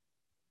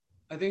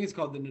 I think it's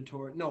called the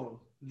Notorious.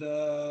 No,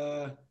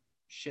 the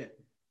shit.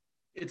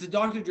 It's a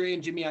Dr. Dre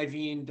and Jimmy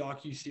Iovine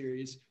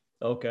docu-series.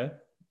 Okay.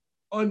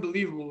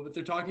 Unbelievable. But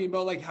they're talking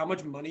about like how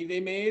much money they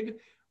made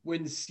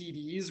when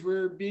CDs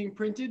were being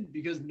printed,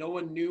 because no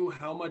one knew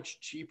how much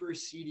cheaper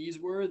CDs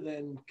were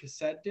than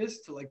cassette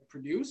discs to like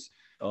produce.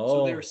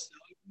 So they were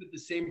selling them at the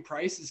same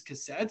price as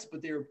cassettes,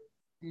 but they were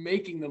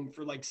making them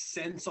for like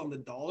cents on the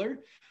dollar.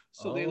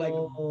 So they like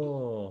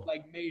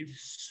made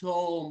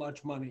so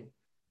much money.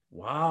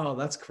 Wow,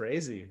 that's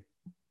crazy.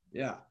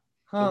 Yeah.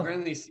 So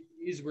apparently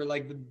CDs were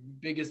like the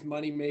biggest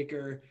money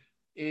maker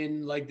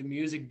in like the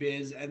music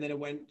biz, and then it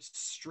went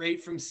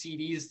straight from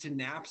CDs to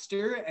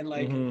Napster. And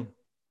like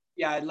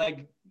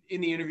like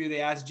in the interview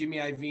they asked Jimmy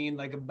Iovine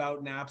like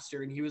about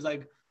Napster, and he was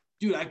like,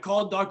 dude, I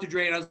called Dr.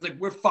 Dre and I was like,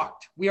 we're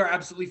fucked. We are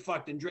absolutely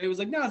fucked. And Dre was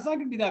like, no, it's not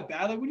gonna be that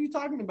bad. Like, what are you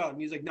talking about?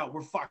 And he's like, no,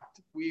 we're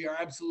fucked. We are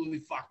absolutely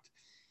fucked.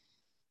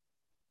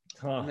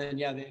 And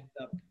then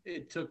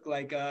it took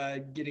like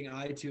getting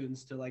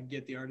iTunes to like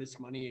get the artist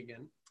money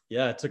again.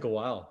 Yeah, it took a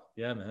while.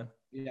 Yeah, man.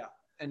 Yeah.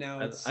 And now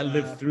I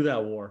lived through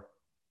that war.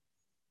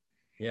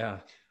 Yeah.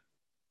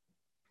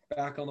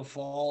 Back on the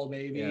fall,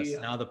 baby.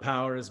 Yes, now the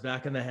power is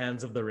back in the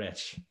hands of the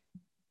rich.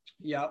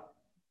 Yep.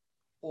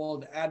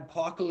 Old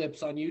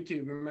Adpocalypse on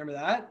YouTube. Remember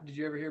that? Did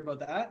you ever hear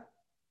about that?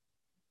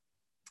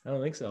 I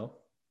don't think so.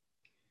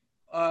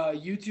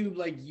 YouTube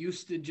like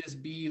used to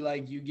just be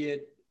like you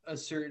get a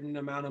certain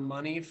amount of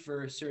money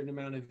for a certain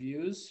amount of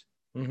views.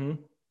 Mm-hmm.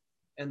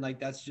 And like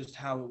that's just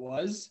how it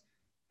was.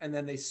 And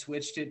then they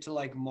switched it to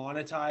like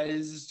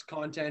monetized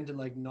content and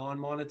like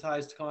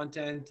non-monetized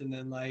content. And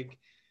then like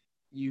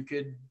you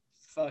could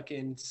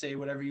fucking say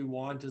whatever you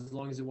want as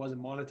long as it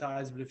wasn't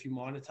monetized. But if you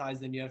monetize,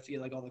 then you have to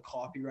get like all the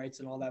copyrights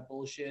and all that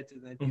bullshit.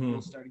 And then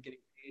people started getting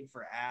paid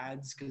for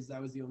ads because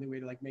that was the only way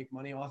to like make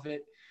money off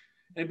it.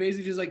 And it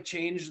basically just like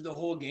changed the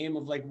whole game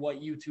of like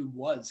what YouTube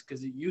was,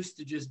 because it used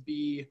to just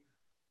be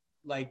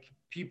like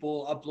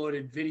people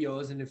uploaded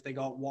videos and if they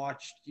got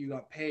watched, you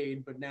got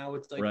paid. But now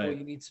it's like, oh,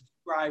 you need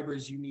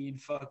subscribers, you need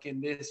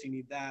fucking this, you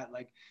need that.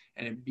 Like,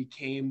 and it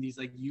became these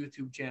like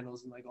YouTube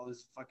channels and like all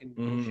this fucking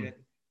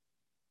bullshit.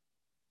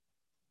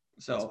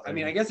 So, I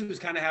mean, I guess it was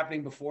kind of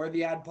happening before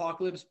the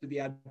Adpocalypse, but the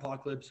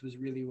Adpocalypse was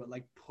really what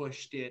like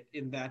pushed it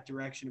in that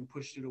direction and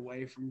pushed it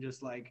away from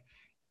just like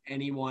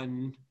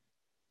anyone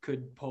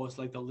could post,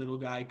 like the little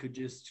guy could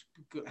just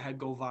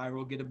go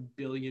viral, get 1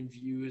 billion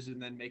views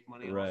and then make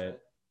money off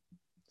it.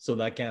 So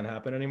that can't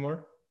happen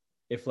anymore?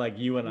 If like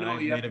you and I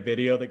made a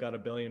video that got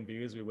 1 billion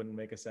views, we wouldn't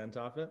make a cent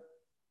off it?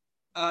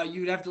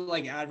 You'd have to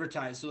like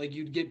advertise. So like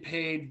you'd get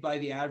paid by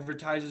the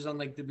advertisers on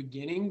like the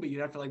beginning, but you'd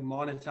have to like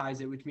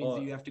monetize it, which means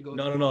that you have to go.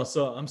 No.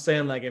 So I'm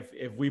saying like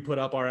if we put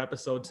up our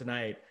episode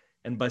tonight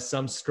and by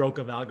some stroke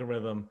of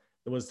algorithm,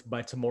 it was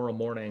by tomorrow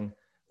morning,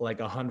 like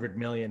 100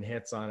 million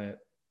hits on it,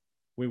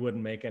 we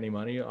wouldn't make any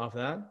money off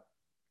that?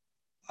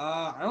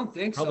 I don't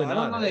think so. I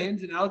don't know the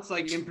ins and outs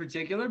like in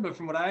particular, but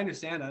from what I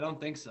understand, I don't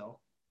think so.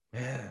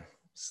 Man,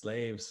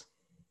 slaves.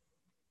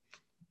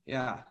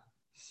 Yeah.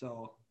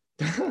 So.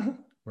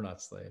 We're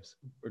not slaves.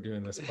 We're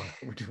doing this.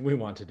 We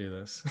want to do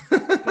this.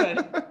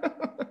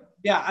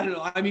 Yeah, I don't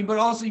know. I mean, but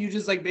also you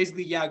just like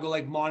basically, go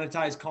like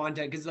monetize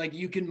content because like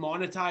you can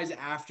monetize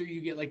after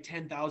you get like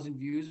 10,000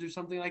 views or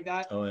something like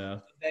that. Oh yeah.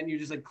 Then you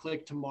just like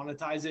click to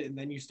monetize it and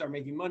then you start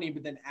making money,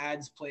 but then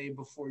ads play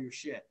before your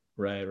shit.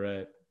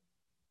 Right.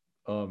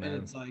 Oh man.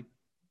 And it's like,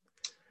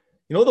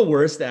 you know, the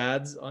worst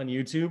ads on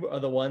YouTube are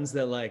the ones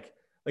that like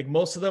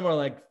most of them are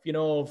like,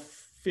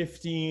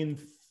 15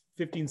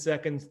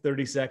 seconds,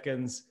 30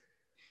 seconds,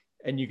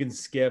 and you can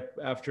skip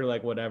after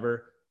like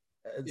whatever.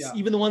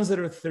 Even the ones that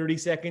are 30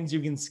 seconds, you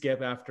can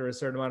skip after a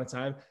certain amount of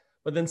time.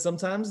 But then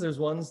sometimes there's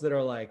ones that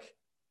are like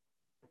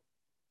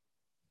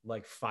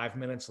 5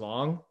 minutes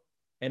long.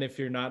 And if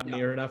you're not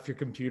near enough your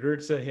computer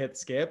to hit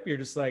skip, you're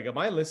just like, am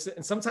I listening?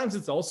 And sometimes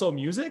it's also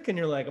music. And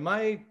you're like, am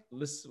I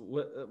listening?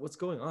 What's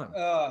going on?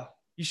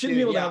 You shouldn't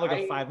be able to have like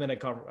a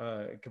 5-minute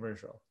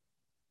commercial.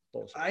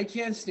 Bullshit. I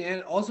can't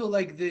stand. Also,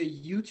 like the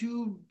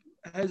YouTube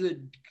has a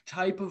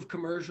type of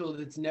commercial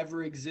that's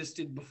never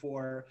existed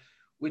before,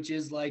 which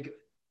is like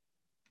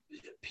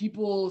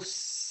people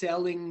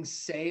selling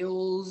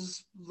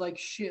sales like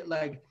shit.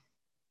 Like,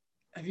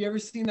 have you ever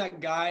seen that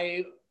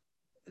guy?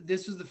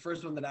 This was the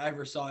first one that I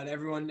ever saw, and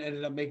everyone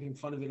ended up making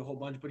fun of it a whole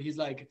bunch. But he's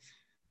like,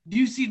 do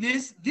you see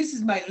this? This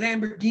is my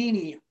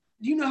Lamborghini.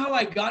 Do you know how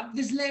I got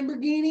this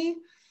Lamborghini?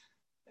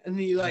 And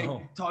he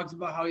talks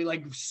about how he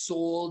like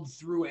sold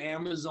through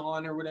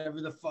Amazon or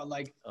whatever the fuck.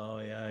 Like, oh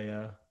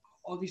yeah.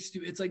 All these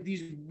stupid, it's like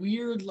these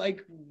weird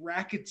like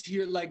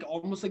racketeer, like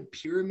almost like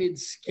pyramid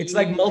scheme. It's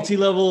like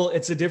multi-level.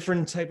 It's a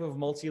different type of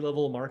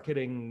multi-level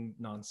marketing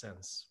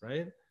nonsense,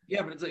 right?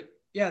 Yeah, but it's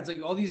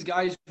like all these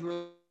guys who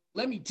are,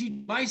 let me teach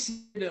my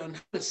student on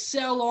how to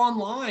sell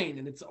online,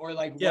 and it's or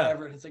like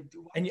whatever. And it's like,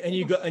 and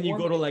you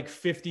go to like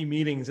 50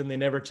 meetings and they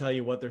never tell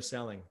you what they're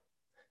selling.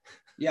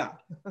 Yeah,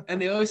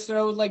 and they always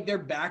start with like their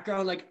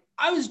background, like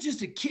I was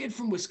just a kid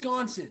from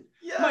Wisconsin.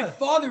 Yeah, my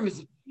father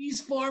was a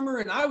cheese farmer,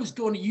 and I was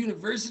going to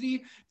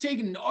university,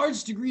 taking an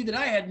arts degree that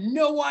I had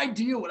no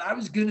idea what I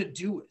was gonna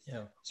do with.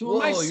 Yeah. So in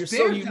my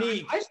spare time,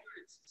 I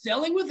started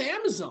selling with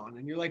Amazon,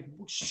 and you're like,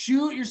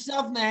 shoot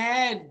yourself in the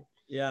head.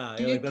 Yeah,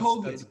 get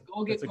COVID.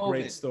 Go get that's a COVID.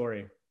 great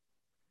story.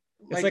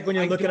 It's like when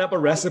you're looking up a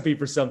recipe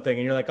for something,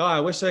 and you're like, oh,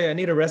 I wish I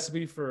need a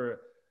recipe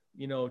for,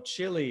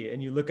 chili,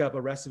 and you look up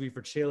a recipe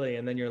for chili,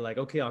 and then you're like,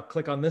 okay, I'll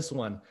click on this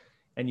one,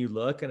 and you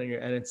look, and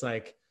it's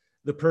like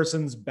the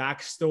person's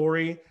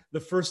backstory. The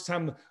first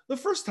time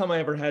I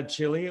ever had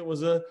chili, it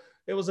was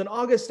an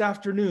August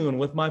afternoon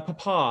with my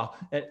papa,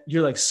 and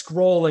you're like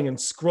scrolling and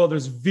scroll.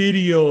 There's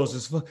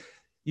videos.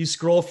 You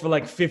scroll for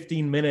like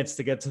 15 minutes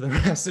to get to the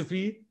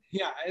recipe.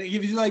 Yeah, and it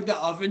gives you like the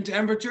oven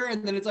temperature,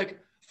 and then it's like,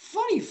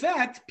 funny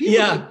fact,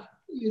 people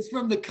is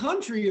from the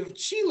country of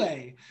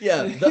Chile.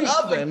 Yeah, the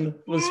oven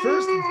was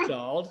first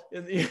installed. I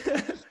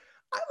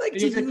like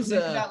to use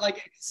a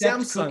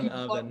Samsung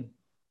oven. Button.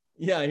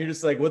 Yeah, you're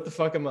just like, what the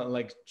fuck am I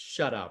like?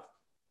 Shut up.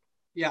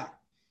 Yeah,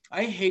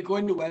 I hate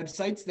going to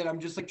websites that I'm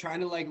just like trying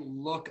to like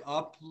look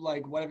up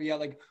like whatever. Yeah,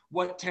 like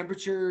what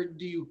temperature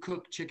do you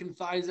cook chicken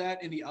thighs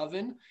at in the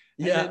oven?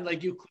 And then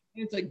like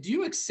it's like, do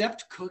you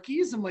accept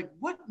cookies? I'm like,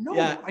 what? No,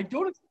 I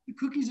don't accept the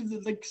cookies.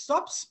 Like,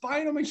 stop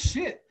spying on my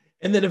shit.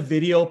 And then a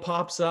video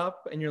pops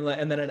up, and you're like,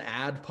 and then an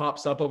ad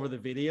pops up over the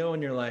video,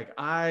 and you're like,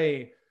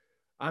 I'm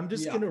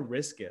just gonna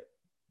risk it.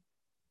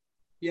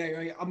 Yeah,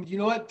 you're like, you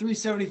know what?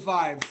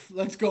 $3.75.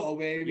 Let's go,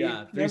 baby.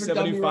 Yeah,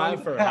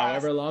 $3.75 for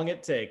however long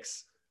it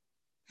takes.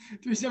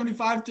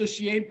 $3.75 till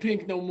she ain't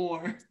pink no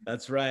more.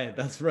 That's right.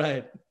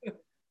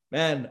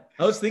 Man,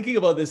 I was thinking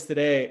about this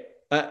today.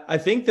 I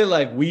think that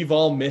like we've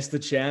all missed the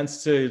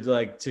chance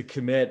to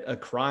commit a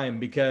crime,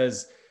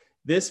 because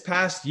this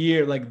past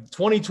year, like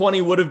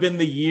 2020 would have been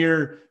the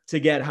year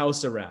to get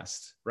house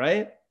arrest,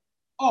 right?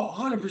 Oh,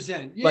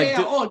 100%.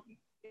 Yeah.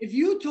 If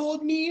you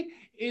told me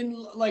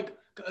in like,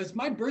 because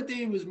my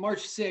birthday was March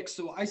 6th,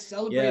 so I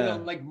celebrated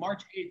on like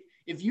March 8th.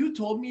 If you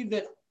told me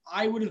that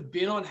I would have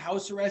been on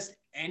house arrest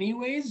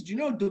anyways, do you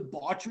know how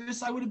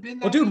debaucherous I would have been?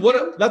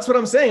 That's what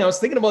I'm saying. I was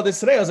thinking about this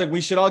today. I was like,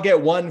 we should all get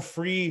one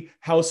free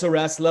house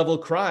arrest level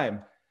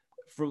crime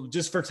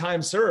for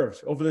time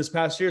served over this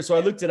past year. So I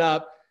looked it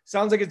up.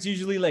 Sounds like it's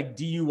usually like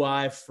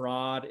DUI,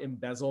 fraud,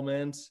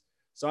 embezzlement.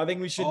 So I think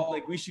we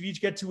should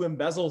each get to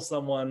embezzle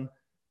someone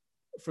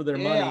for their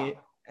money.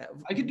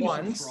 I could do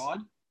some fraud.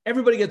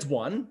 Everybody gets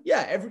one.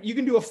 Yeah, you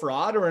can do a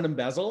fraud or an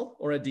embezzle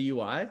or a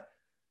DUI.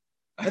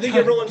 I think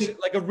everyone should,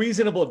 like a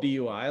reasonable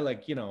DUI,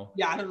 like,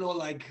 Yeah, I don't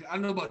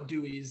know about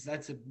Dewey's.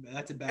 That's a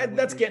bad.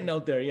 That's getting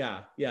out there.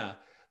 Yeah.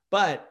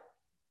 But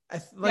I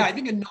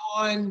think a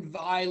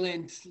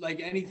non-violent, like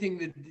anything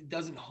that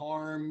doesn't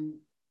harm.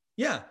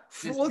 Yeah,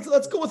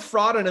 let's go with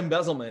fraud and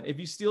embezzlement. If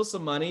you steal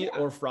some money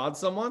or fraud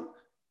someone.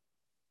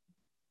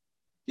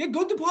 Yeah,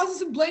 go deposit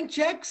some blank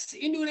checks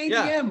into an ATM.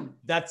 Yeah,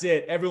 that's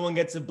it. Everyone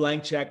gets a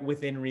blank check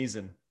within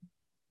reason.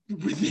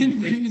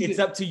 Within reason. It's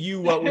up to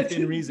you what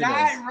within reason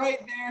that is. Right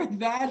there,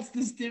 that's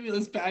the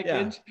stimulus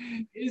package.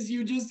 Is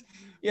you just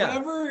Yeah.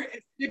 Whatever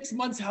 6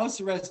 months house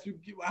arrest,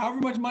 however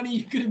much money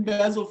you could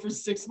embezzle for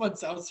 6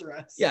 months house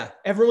arrest. Yeah.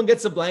 Everyone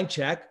gets a blank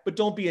check, but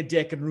don't be a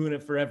dick and ruin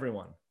it for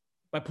everyone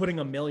by putting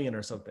 $1 million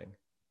or something.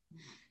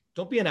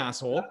 Don't be an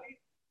asshole.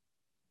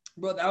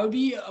 Bro, that would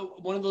be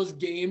one of those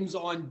games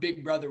on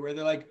Big Brother where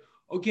they're like,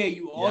 okay,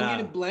 you all get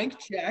a blank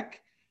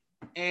check.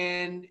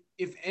 And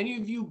if any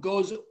of you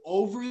goes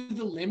over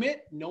the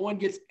limit, no one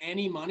gets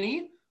any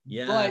money.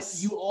 Yes.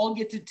 But you all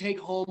get to take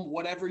home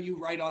whatever you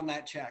write on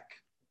that check.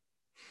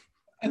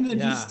 And then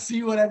just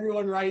see what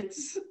everyone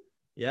writes.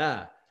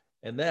 Yeah.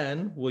 And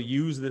then we'll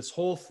use this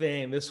whole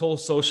thing, this whole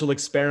social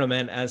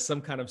experiment as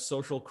some kind of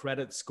social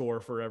credit score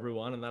for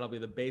everyone. And that'll be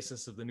the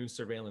basis of the new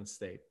surveillance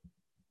state.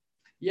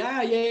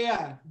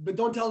 Yeah. But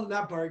don't tell them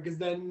that part because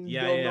then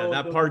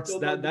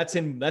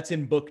that's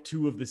in book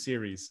 2 of the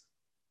series.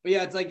 But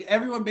yeah, it's like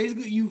everyone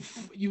basically you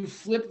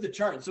flip the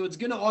chart. So it's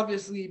gonna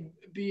obviously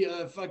be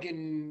a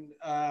fucking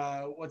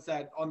what's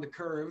that on the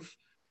curve,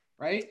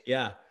 right?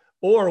 Yeah.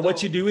 Or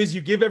what you do is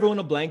you give everyone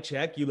a blank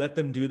check, you let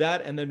them do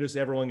that, and then just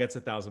everyone gets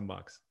 $1,000.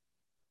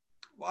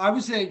 Well, I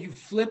was saying you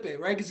flip it,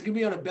 right? Because it's gonna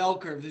be on a bell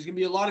curve. There's gonna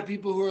be a lot of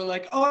people who are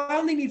like, "Oh, I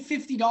only need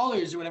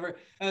 $50 or whatever,"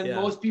 and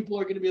most people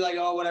are gonna be like,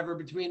 "Oh, whatever,"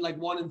 between like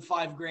 $1 and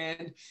 $5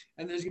 grand.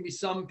 And there's gonna be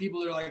some people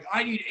that are like,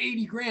 "I need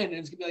 80 grand," and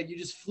it's gonna be like you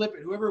just flip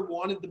it. Whoever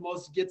wanted the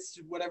most gets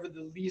whatever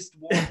the least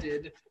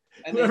wanted.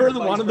 And whoever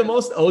wanted the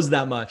most owes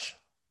that much.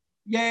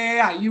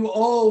 Yeah. You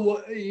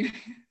owe.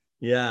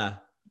 Yeah.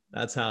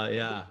 That's how,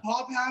 The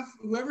top half,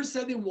 whoever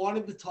said they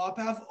wanted the top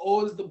half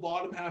owes the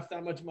bottom half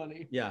that much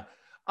money. Yeah.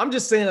 I'm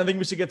just saying, I think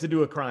we should get to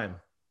do a crime.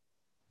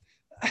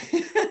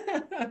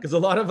 Because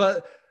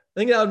I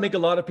think that would make a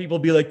lot of people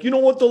be like, you know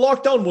what? The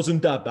lockdown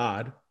wasn't that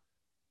bad.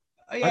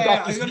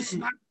 Yeah,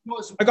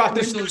 I got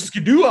this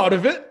skidoo out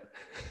of it.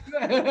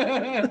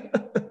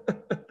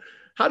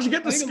 How'd you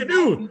get the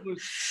skidoo?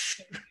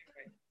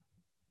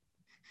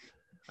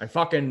 I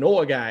fucking know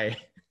a guy.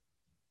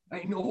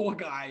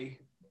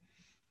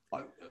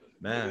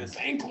 Man.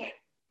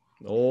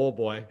 Oh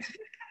boy.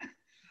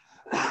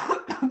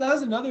 That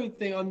was another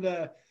thing on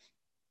the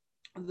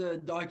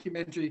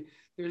documentary.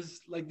 There's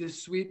like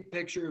this sweet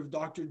picture of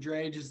Dr.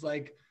 Dre just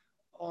like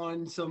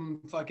on some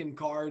fucking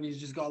car and he's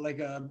just got like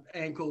a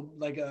ankle,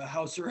 like a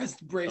house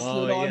arrest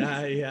bracelet on.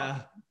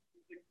 Yeah.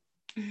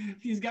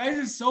 These guys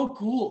are so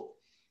cool.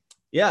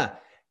 Yeah.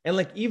 And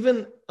like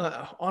even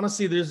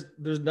honestly, there's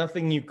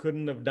nothing you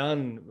couldn't have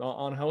done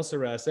on house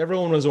arrest.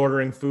 Everyone was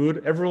ordering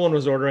food. Everyone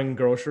was ordering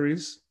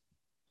groceries.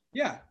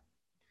 Yeah.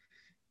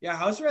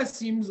 House arrest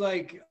seems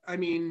like, I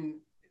mean,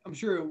 I'm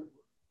sure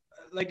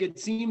like it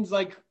seems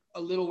like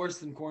a little worse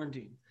than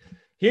quarantine.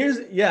 Here's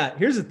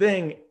the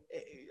thing.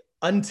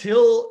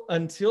 Until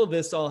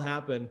this all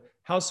happened,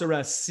 house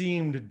arrest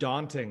seemed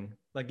daunting.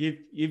 Like if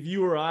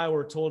you or I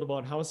were told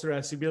about house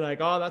arrest, you'd be like,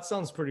 oh, that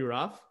sounds pretty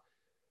rough.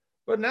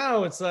 But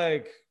now it's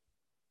like,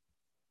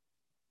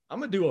 I'm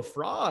going to do a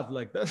fraud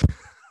like that.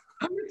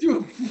 I'm going to do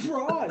a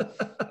fraud.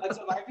 That's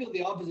what I feel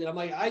the opposite. I'm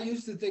like, I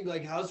used to think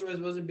like house arrest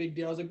wasn't a big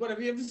deal. I was like,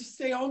 whatever, you have to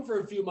stay home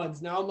for a few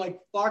months. Now I'm like,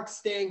 fuck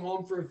staying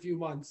home for a few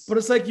months. But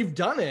it's like, you've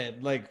done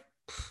it. Like,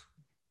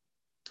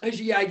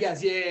 actually, yeah, I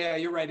guess. Yeah,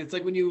 you're right. It's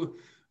like when you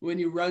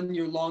run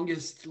your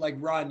longest like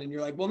run and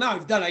you're like, well, now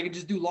I've done it. I can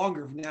just do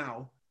longer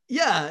now.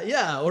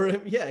 Yeah. Or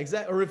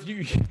exactly. Or if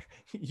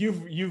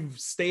you've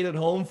stayed at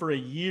home for a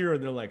year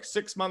and they're like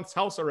 6 months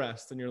house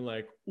arrest and you're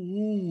like,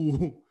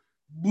 ooh,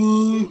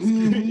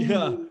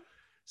 yeah.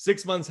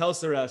 6 months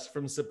house arrest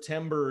from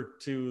September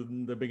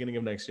to the beginning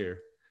of next year.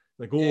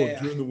 Like,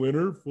 during the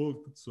winter, fuck,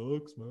 it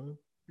sucks, man.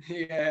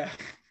 Yeah.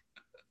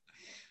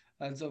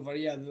 That's so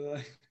funny. Yeah.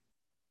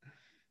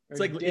 It's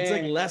like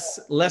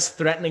less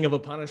threatening of a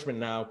punishment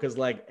now because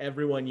like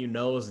everyone you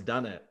know has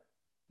done it.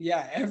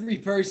 Yeah, every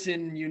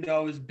person you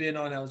know has been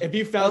on house. If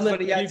you found out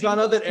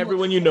that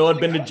everyone you know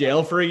had been to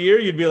jail for a year,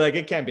 you'd be like,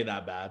 it can't be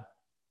that bad.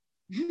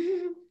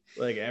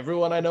 Like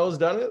everyone I know has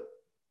done it.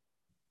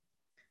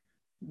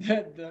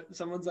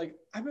 Someone's like,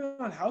 I've been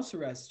on house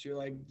arrest. You're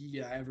like,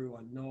 yeah,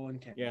 everyone. No one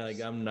can. Yeah,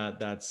 like I'm not.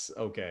 That's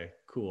okay.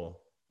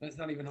 Cool. That's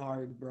not even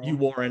hard, bro. You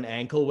wore an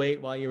ankle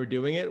weight while you were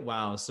doing it?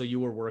 Wow. So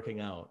you were working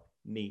out.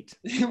 Neat.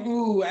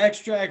 Ooh,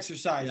 extra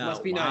exercise. Yeah,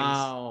 must be nice.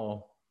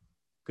 Wow.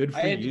 Good for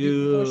you. I had to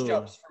do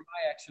push-ups for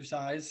my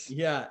exercise.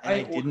 Yeah, and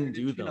I didn't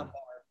do them.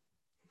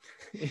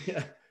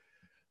 Yeah.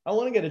 I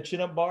want to get a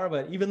chin-up bar,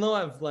 but even though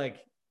I've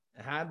like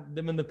had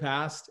them in the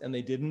past and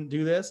they didn't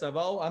do this, I'm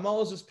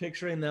always just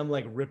picturing them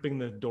like ripping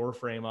the door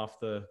frame off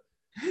the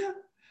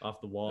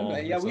wall.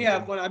 Okay, yeah, we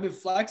have one. I've been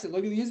flexing.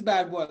 Look at these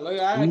bad boys. Look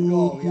at that.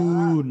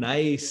 Ooh,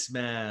 nice,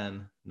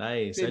 man.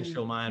 Nice. I'd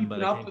show mine,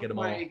 but I can't get them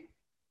all.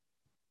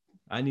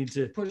 I need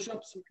to push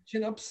up some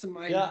chin ups and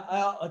my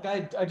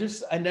I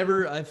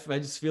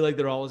just feel like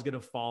they're always gonna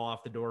fall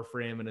off the door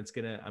frame and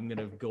I'm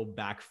gonna go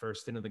back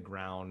first into the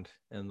ground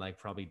and like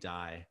probably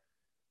die.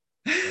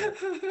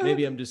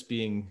 Maybe I'm just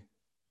being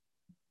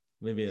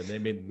maybe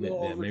that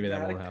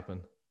won't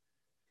happen.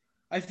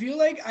 I feel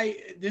like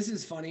this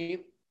is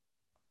funny.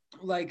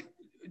 Like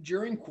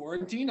during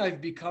quarantine,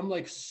 I've become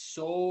like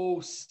so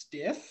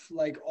stiff,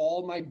 like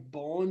all my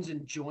bones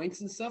and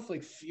joints and stuff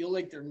like feel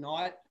like they're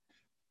not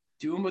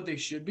doing what they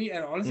should be.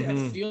 And honestly, I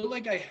Mm-hmm. feel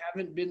like I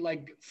haven't been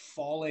like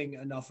falling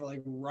enough or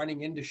like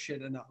running into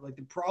shit enough. Like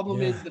the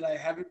problem Yeah. is that I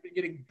haven't been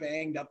getting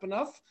banged up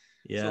enough.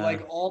 So Yeah.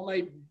 like all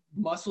my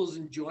muscles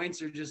and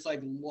joints are just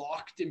like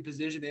locked in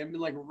position. They haven't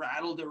been like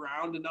rattled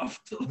around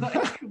enough to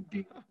like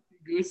be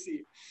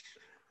goosey.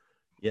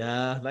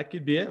 Yeah, that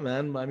could be it,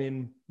 man. I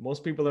mean,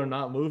 most people are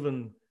not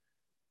moving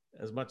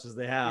as much as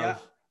they Yeah.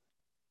 have.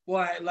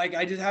 Well,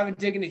 I just haven't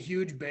taken a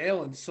huge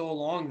bail in so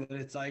long that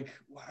it's like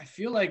I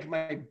feel like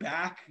my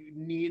back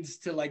needs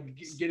to like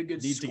get a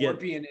good Need to get,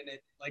 scorpion in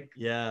it, like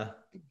yeah.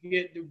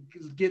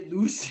 get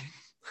loose.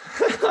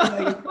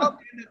 Like it's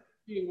probably ended up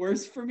being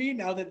worse for me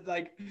now that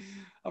like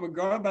I'm a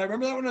grown up. But I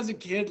remember that when I was a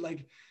kid,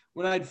 like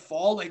when I'd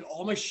fall, like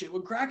all my shit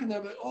would crack, and then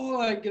I'd be like, oh,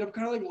 I'd get up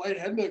kind of like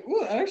lightheaded, and be like,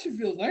 oh, that actually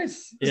feels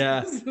nice.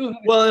 Yeah.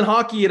 Well, in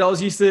hockey, it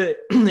always used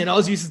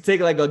to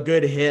take like a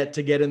good hit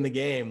to get in the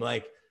game.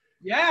 Like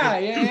Yeah,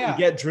 yeah, you yeah.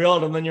 get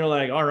drilled and then you're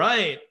like, all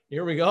right,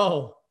 here we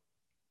go.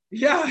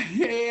 Yeah,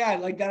 yeah.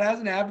 Like that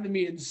hasn't happened to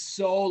me in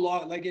so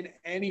long, like in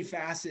any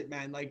facet,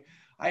 man. Like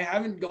I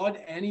haven't got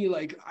any,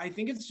 like, I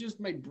think it's just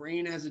my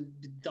brain hasn't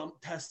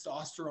dumped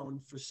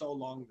testosterone for so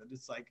long that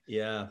it's like,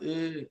 Yeah.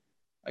 ugh.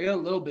 I got a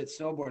little bit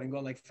snowboarding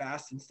going like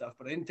fast and stuff,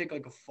 but I didn't take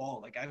like a fall.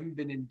 Like I haven't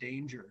been in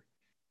danger.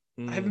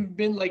 I Mm. haven't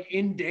been like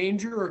in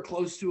danger or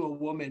close to a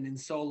woman in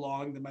so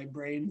long that my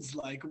brain's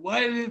like,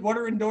 what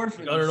are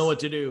endorphins? I don't know what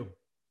to do.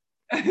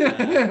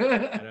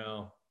 Yeah, I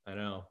know. I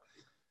know.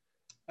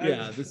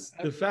 Yeah,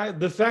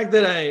 the fact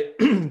that I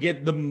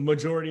get the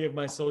majority of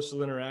my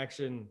social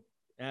interaction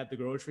at the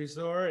grocery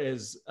store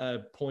is a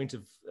point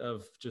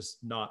of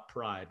just not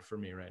pride for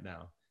me right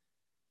now.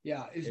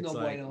 Yeah, it's It's no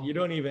like bueno.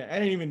 I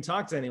didn't even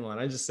talk to anyone.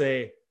 I just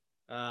say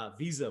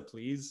Visa,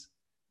 please.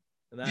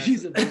 And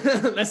Visa,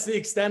 that's the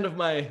extent of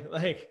my,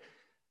 like,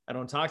 I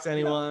don't talk to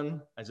anyone. Yeah.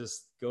 I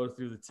just go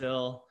through the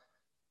till.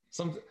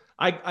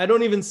 I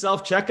don't even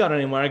self-checkout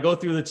anymore. I go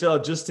through the till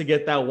just to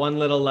get that one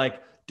little,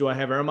 like, do I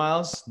have air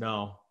miles?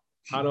 No.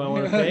 How do I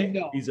want to pay?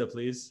 No. Visa,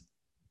 please.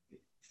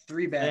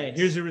 3 bags. Hey,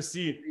 here's your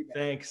receipt.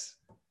 Thanks.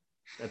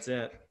 That's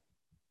it.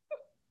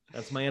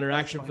 That's my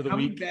interaction for the week. How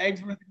many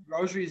bags worth of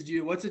groceries do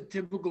you? What's a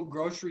typical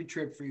grocery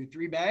trip for you?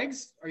 3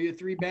 bags? Are you a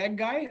 3-bag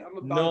guy? I'm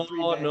about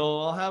 3 bags. No.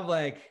 I'll have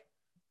like,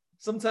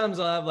 sometimes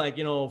I'll have like,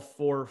 4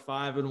 or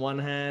 5 in one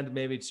hand,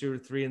 maybe 2 or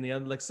 3 in the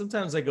other. Like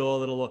sometimes I go a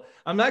little low.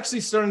 I'm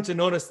actually starting to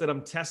notice that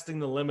I'm testing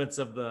the limits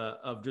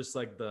of just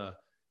like the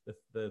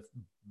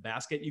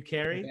basket you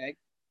carry.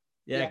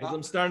 Yeah, because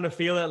I'm starting to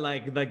feel it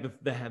like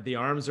the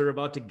arms are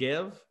about to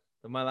give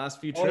in my last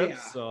few trips.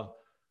 Yeah. So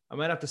I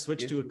might have to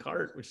switch to a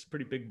cart, which is a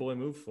pretty big boy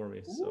move for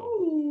me. So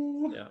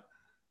ooh.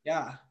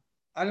 Yeah.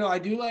 I don't know. I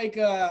do like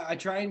I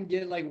try and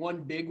get like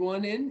one big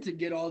one in to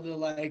get all the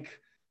like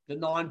the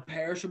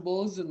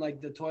non-perishables and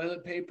like the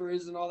toilet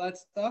papers and all that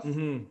stuff.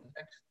 Mm-hmm.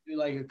 I do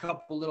like a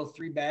couple little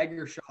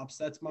 3-bagger shops.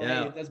 That's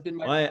been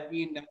my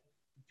routine now,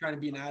 trying to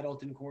be an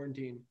adult in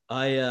quarantine.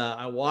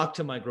 I walk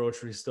to my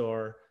grocery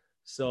store.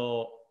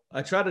 So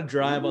I try to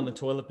drive on the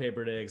toilet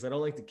paper day because I don't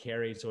like to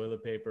carry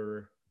toilet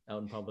paper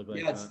out in public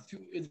like that.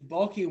 It's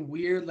bulky and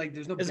weird. Like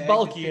there's no. It's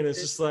bulky and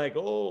it's just like,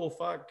 oh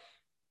fuck,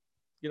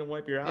 you don't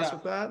wipe your ass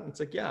with that. And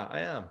it's like, yeah, I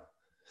am.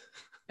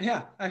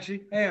 Yeah,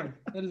 actually, I am.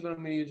 That is what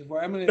I'm going to use it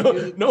for. I'm going to.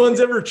 use it. No one's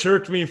ever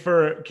chirped me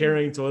for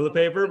carrying toilet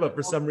paper, but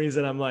for some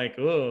reason I'm like,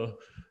 oh,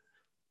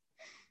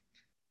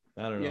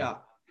 I don't know. Yeah.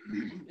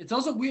 It's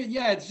also weird.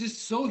 Yeah, it's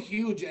just so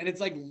huge and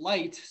it's like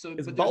light. So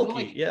it's bulky. No,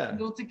 like,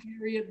 handle to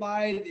carry it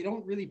by. They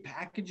don't really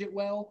package it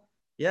well.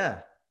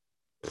 Yeah.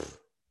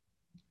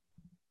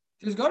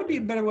 There's got to be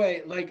a better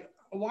way. Like,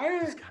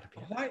 why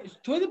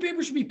toilet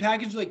paper should be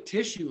packaged like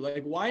tissue?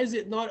 Like, why is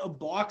it not a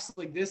box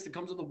like this that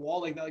comes on the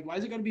wall like that? Like, why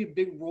is it got to be a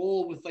big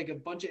roll with like a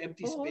bunch of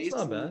empty space?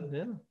 That's not bad.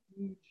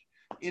 Yeah.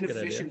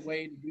 Inefficient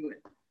way to do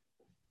it.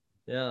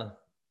 Yeah.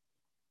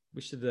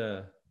 We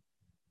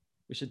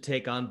should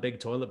take on big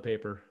toilet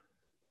paper.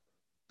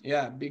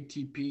 Yeah, big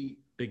TP.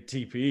 Big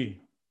TP.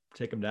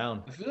 Take them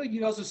down. I feel like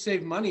you'd also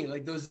save money.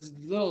 Like those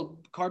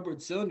little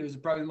cardboard cylinders are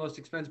probably the most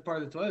expensive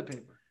part of the toilet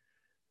paper.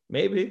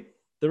 Maybe.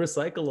 They're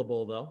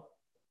recyclable though.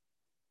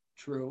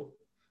 True.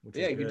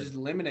 Yeah, you could just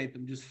eliminate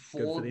them. Just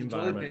fold the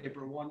toilet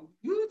paper one.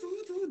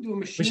 Do a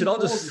machine.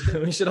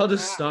 We should all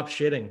just stop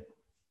shitting.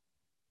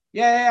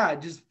 Yeah.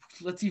 Just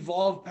let's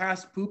evolve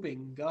past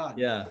pooping. God.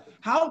 Yeah.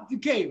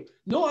 Okay.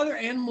 No other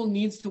animal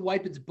needs to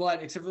wipe its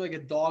butt except for like a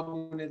dog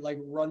when it like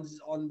runs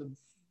on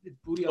its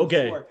booty on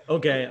the floor.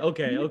 Okay.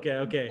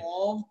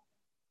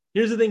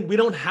 Here's the thing. We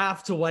don't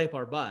have to wipe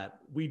our butt.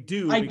 We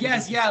do. I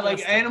guess. Yeah.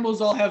 Like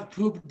animals all have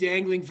poop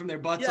dangling from their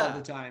butts all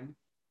the time.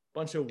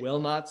 Bunch of will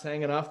nots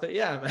hanging off that.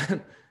 Yeah,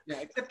 man. Yeah.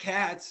 Except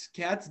cats.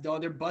 Cats don't.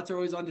 Their butts are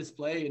always on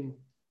display.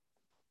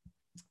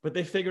 But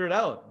they figure it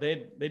out.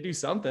 They do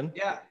something.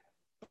 Yeah.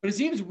 But it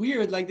seems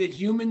weird, like that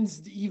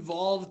humans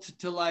evolved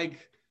to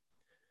like,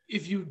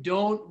 if you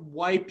don't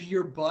wipe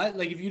your butt,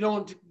 like if you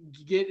don't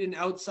get an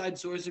outside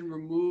source and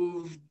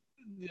remove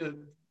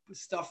the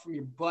stuff from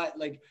your butt,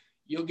 like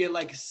you'll get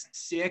like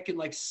sick and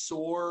like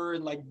sore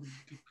and like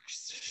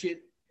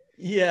shit.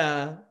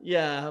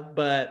 Yeah,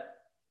 but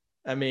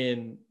I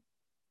mean,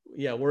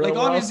 yeah, we're Like we're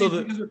obviously also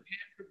it's because we're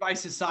pampered by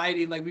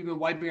society, like we've been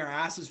wiping our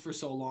asses for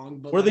so long.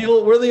 But we're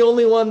like, the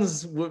only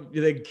ones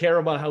that care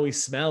about how we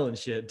smell and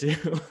shit too.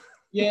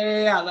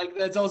 yeah. Like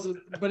that's also,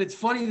 but it's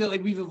funny that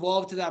like we've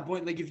evolved to that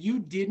point. Like if you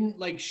didn't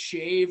like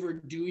shave or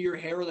do your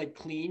hair or like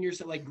clean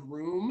yourself, like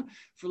groom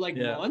for like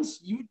Yeah, months,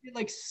 you'd get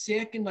like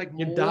sick and like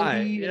you die.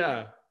 moldy. And,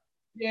 Yeah,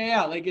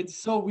 yeah. Like it's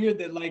so weird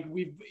that like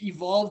we've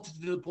evolved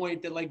to the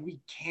point that like we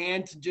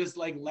can't just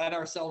like let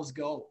ourselves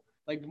go.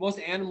 Like most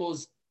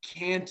animals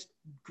can't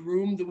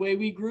groom the way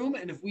we groom.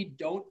 And if we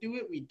don't do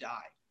it, we die.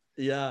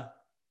 yeah.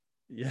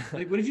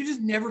 Like, what if you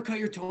just never cut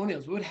your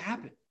toenails? What would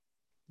happen?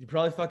 You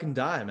probably fucking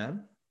die,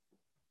 man.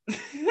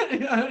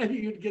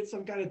 You'd get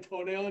some kind of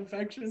toenail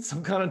infection.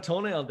 Some kind of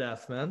toenail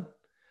death, man.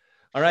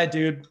 All right,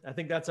 dude. I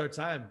think that's our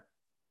time.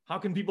 How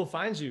can people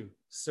find you,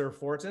 Sir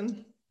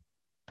Fortin?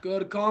 Go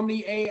to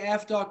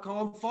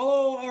comedyaf.com.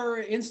 Follow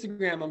our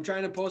Instagram. I'm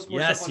trying to post more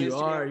Yes, stuff on you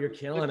Instagram. are. You're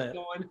killing it.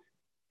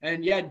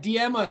 And yeah,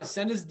 DM us.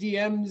 Send us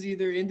DMs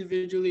either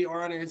individually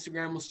or on our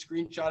Instagram. We'll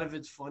screenshot if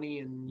it's funny.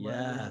 And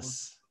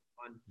Yes.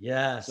 Fun.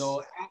 Yes.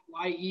 So at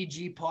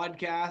YEG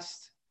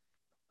Podcast.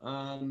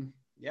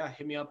 Yeah,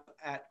 hit me up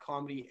at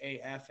Comedy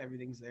AF.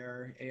 Everything's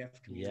there.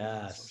 AF Comedian.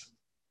 Yes.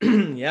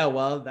 Yeah,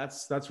 well,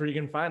 that's where you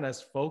can find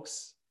us,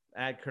 folks.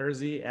 At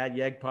Kersey, at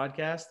YEG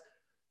Podcast.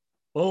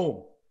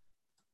 Boom.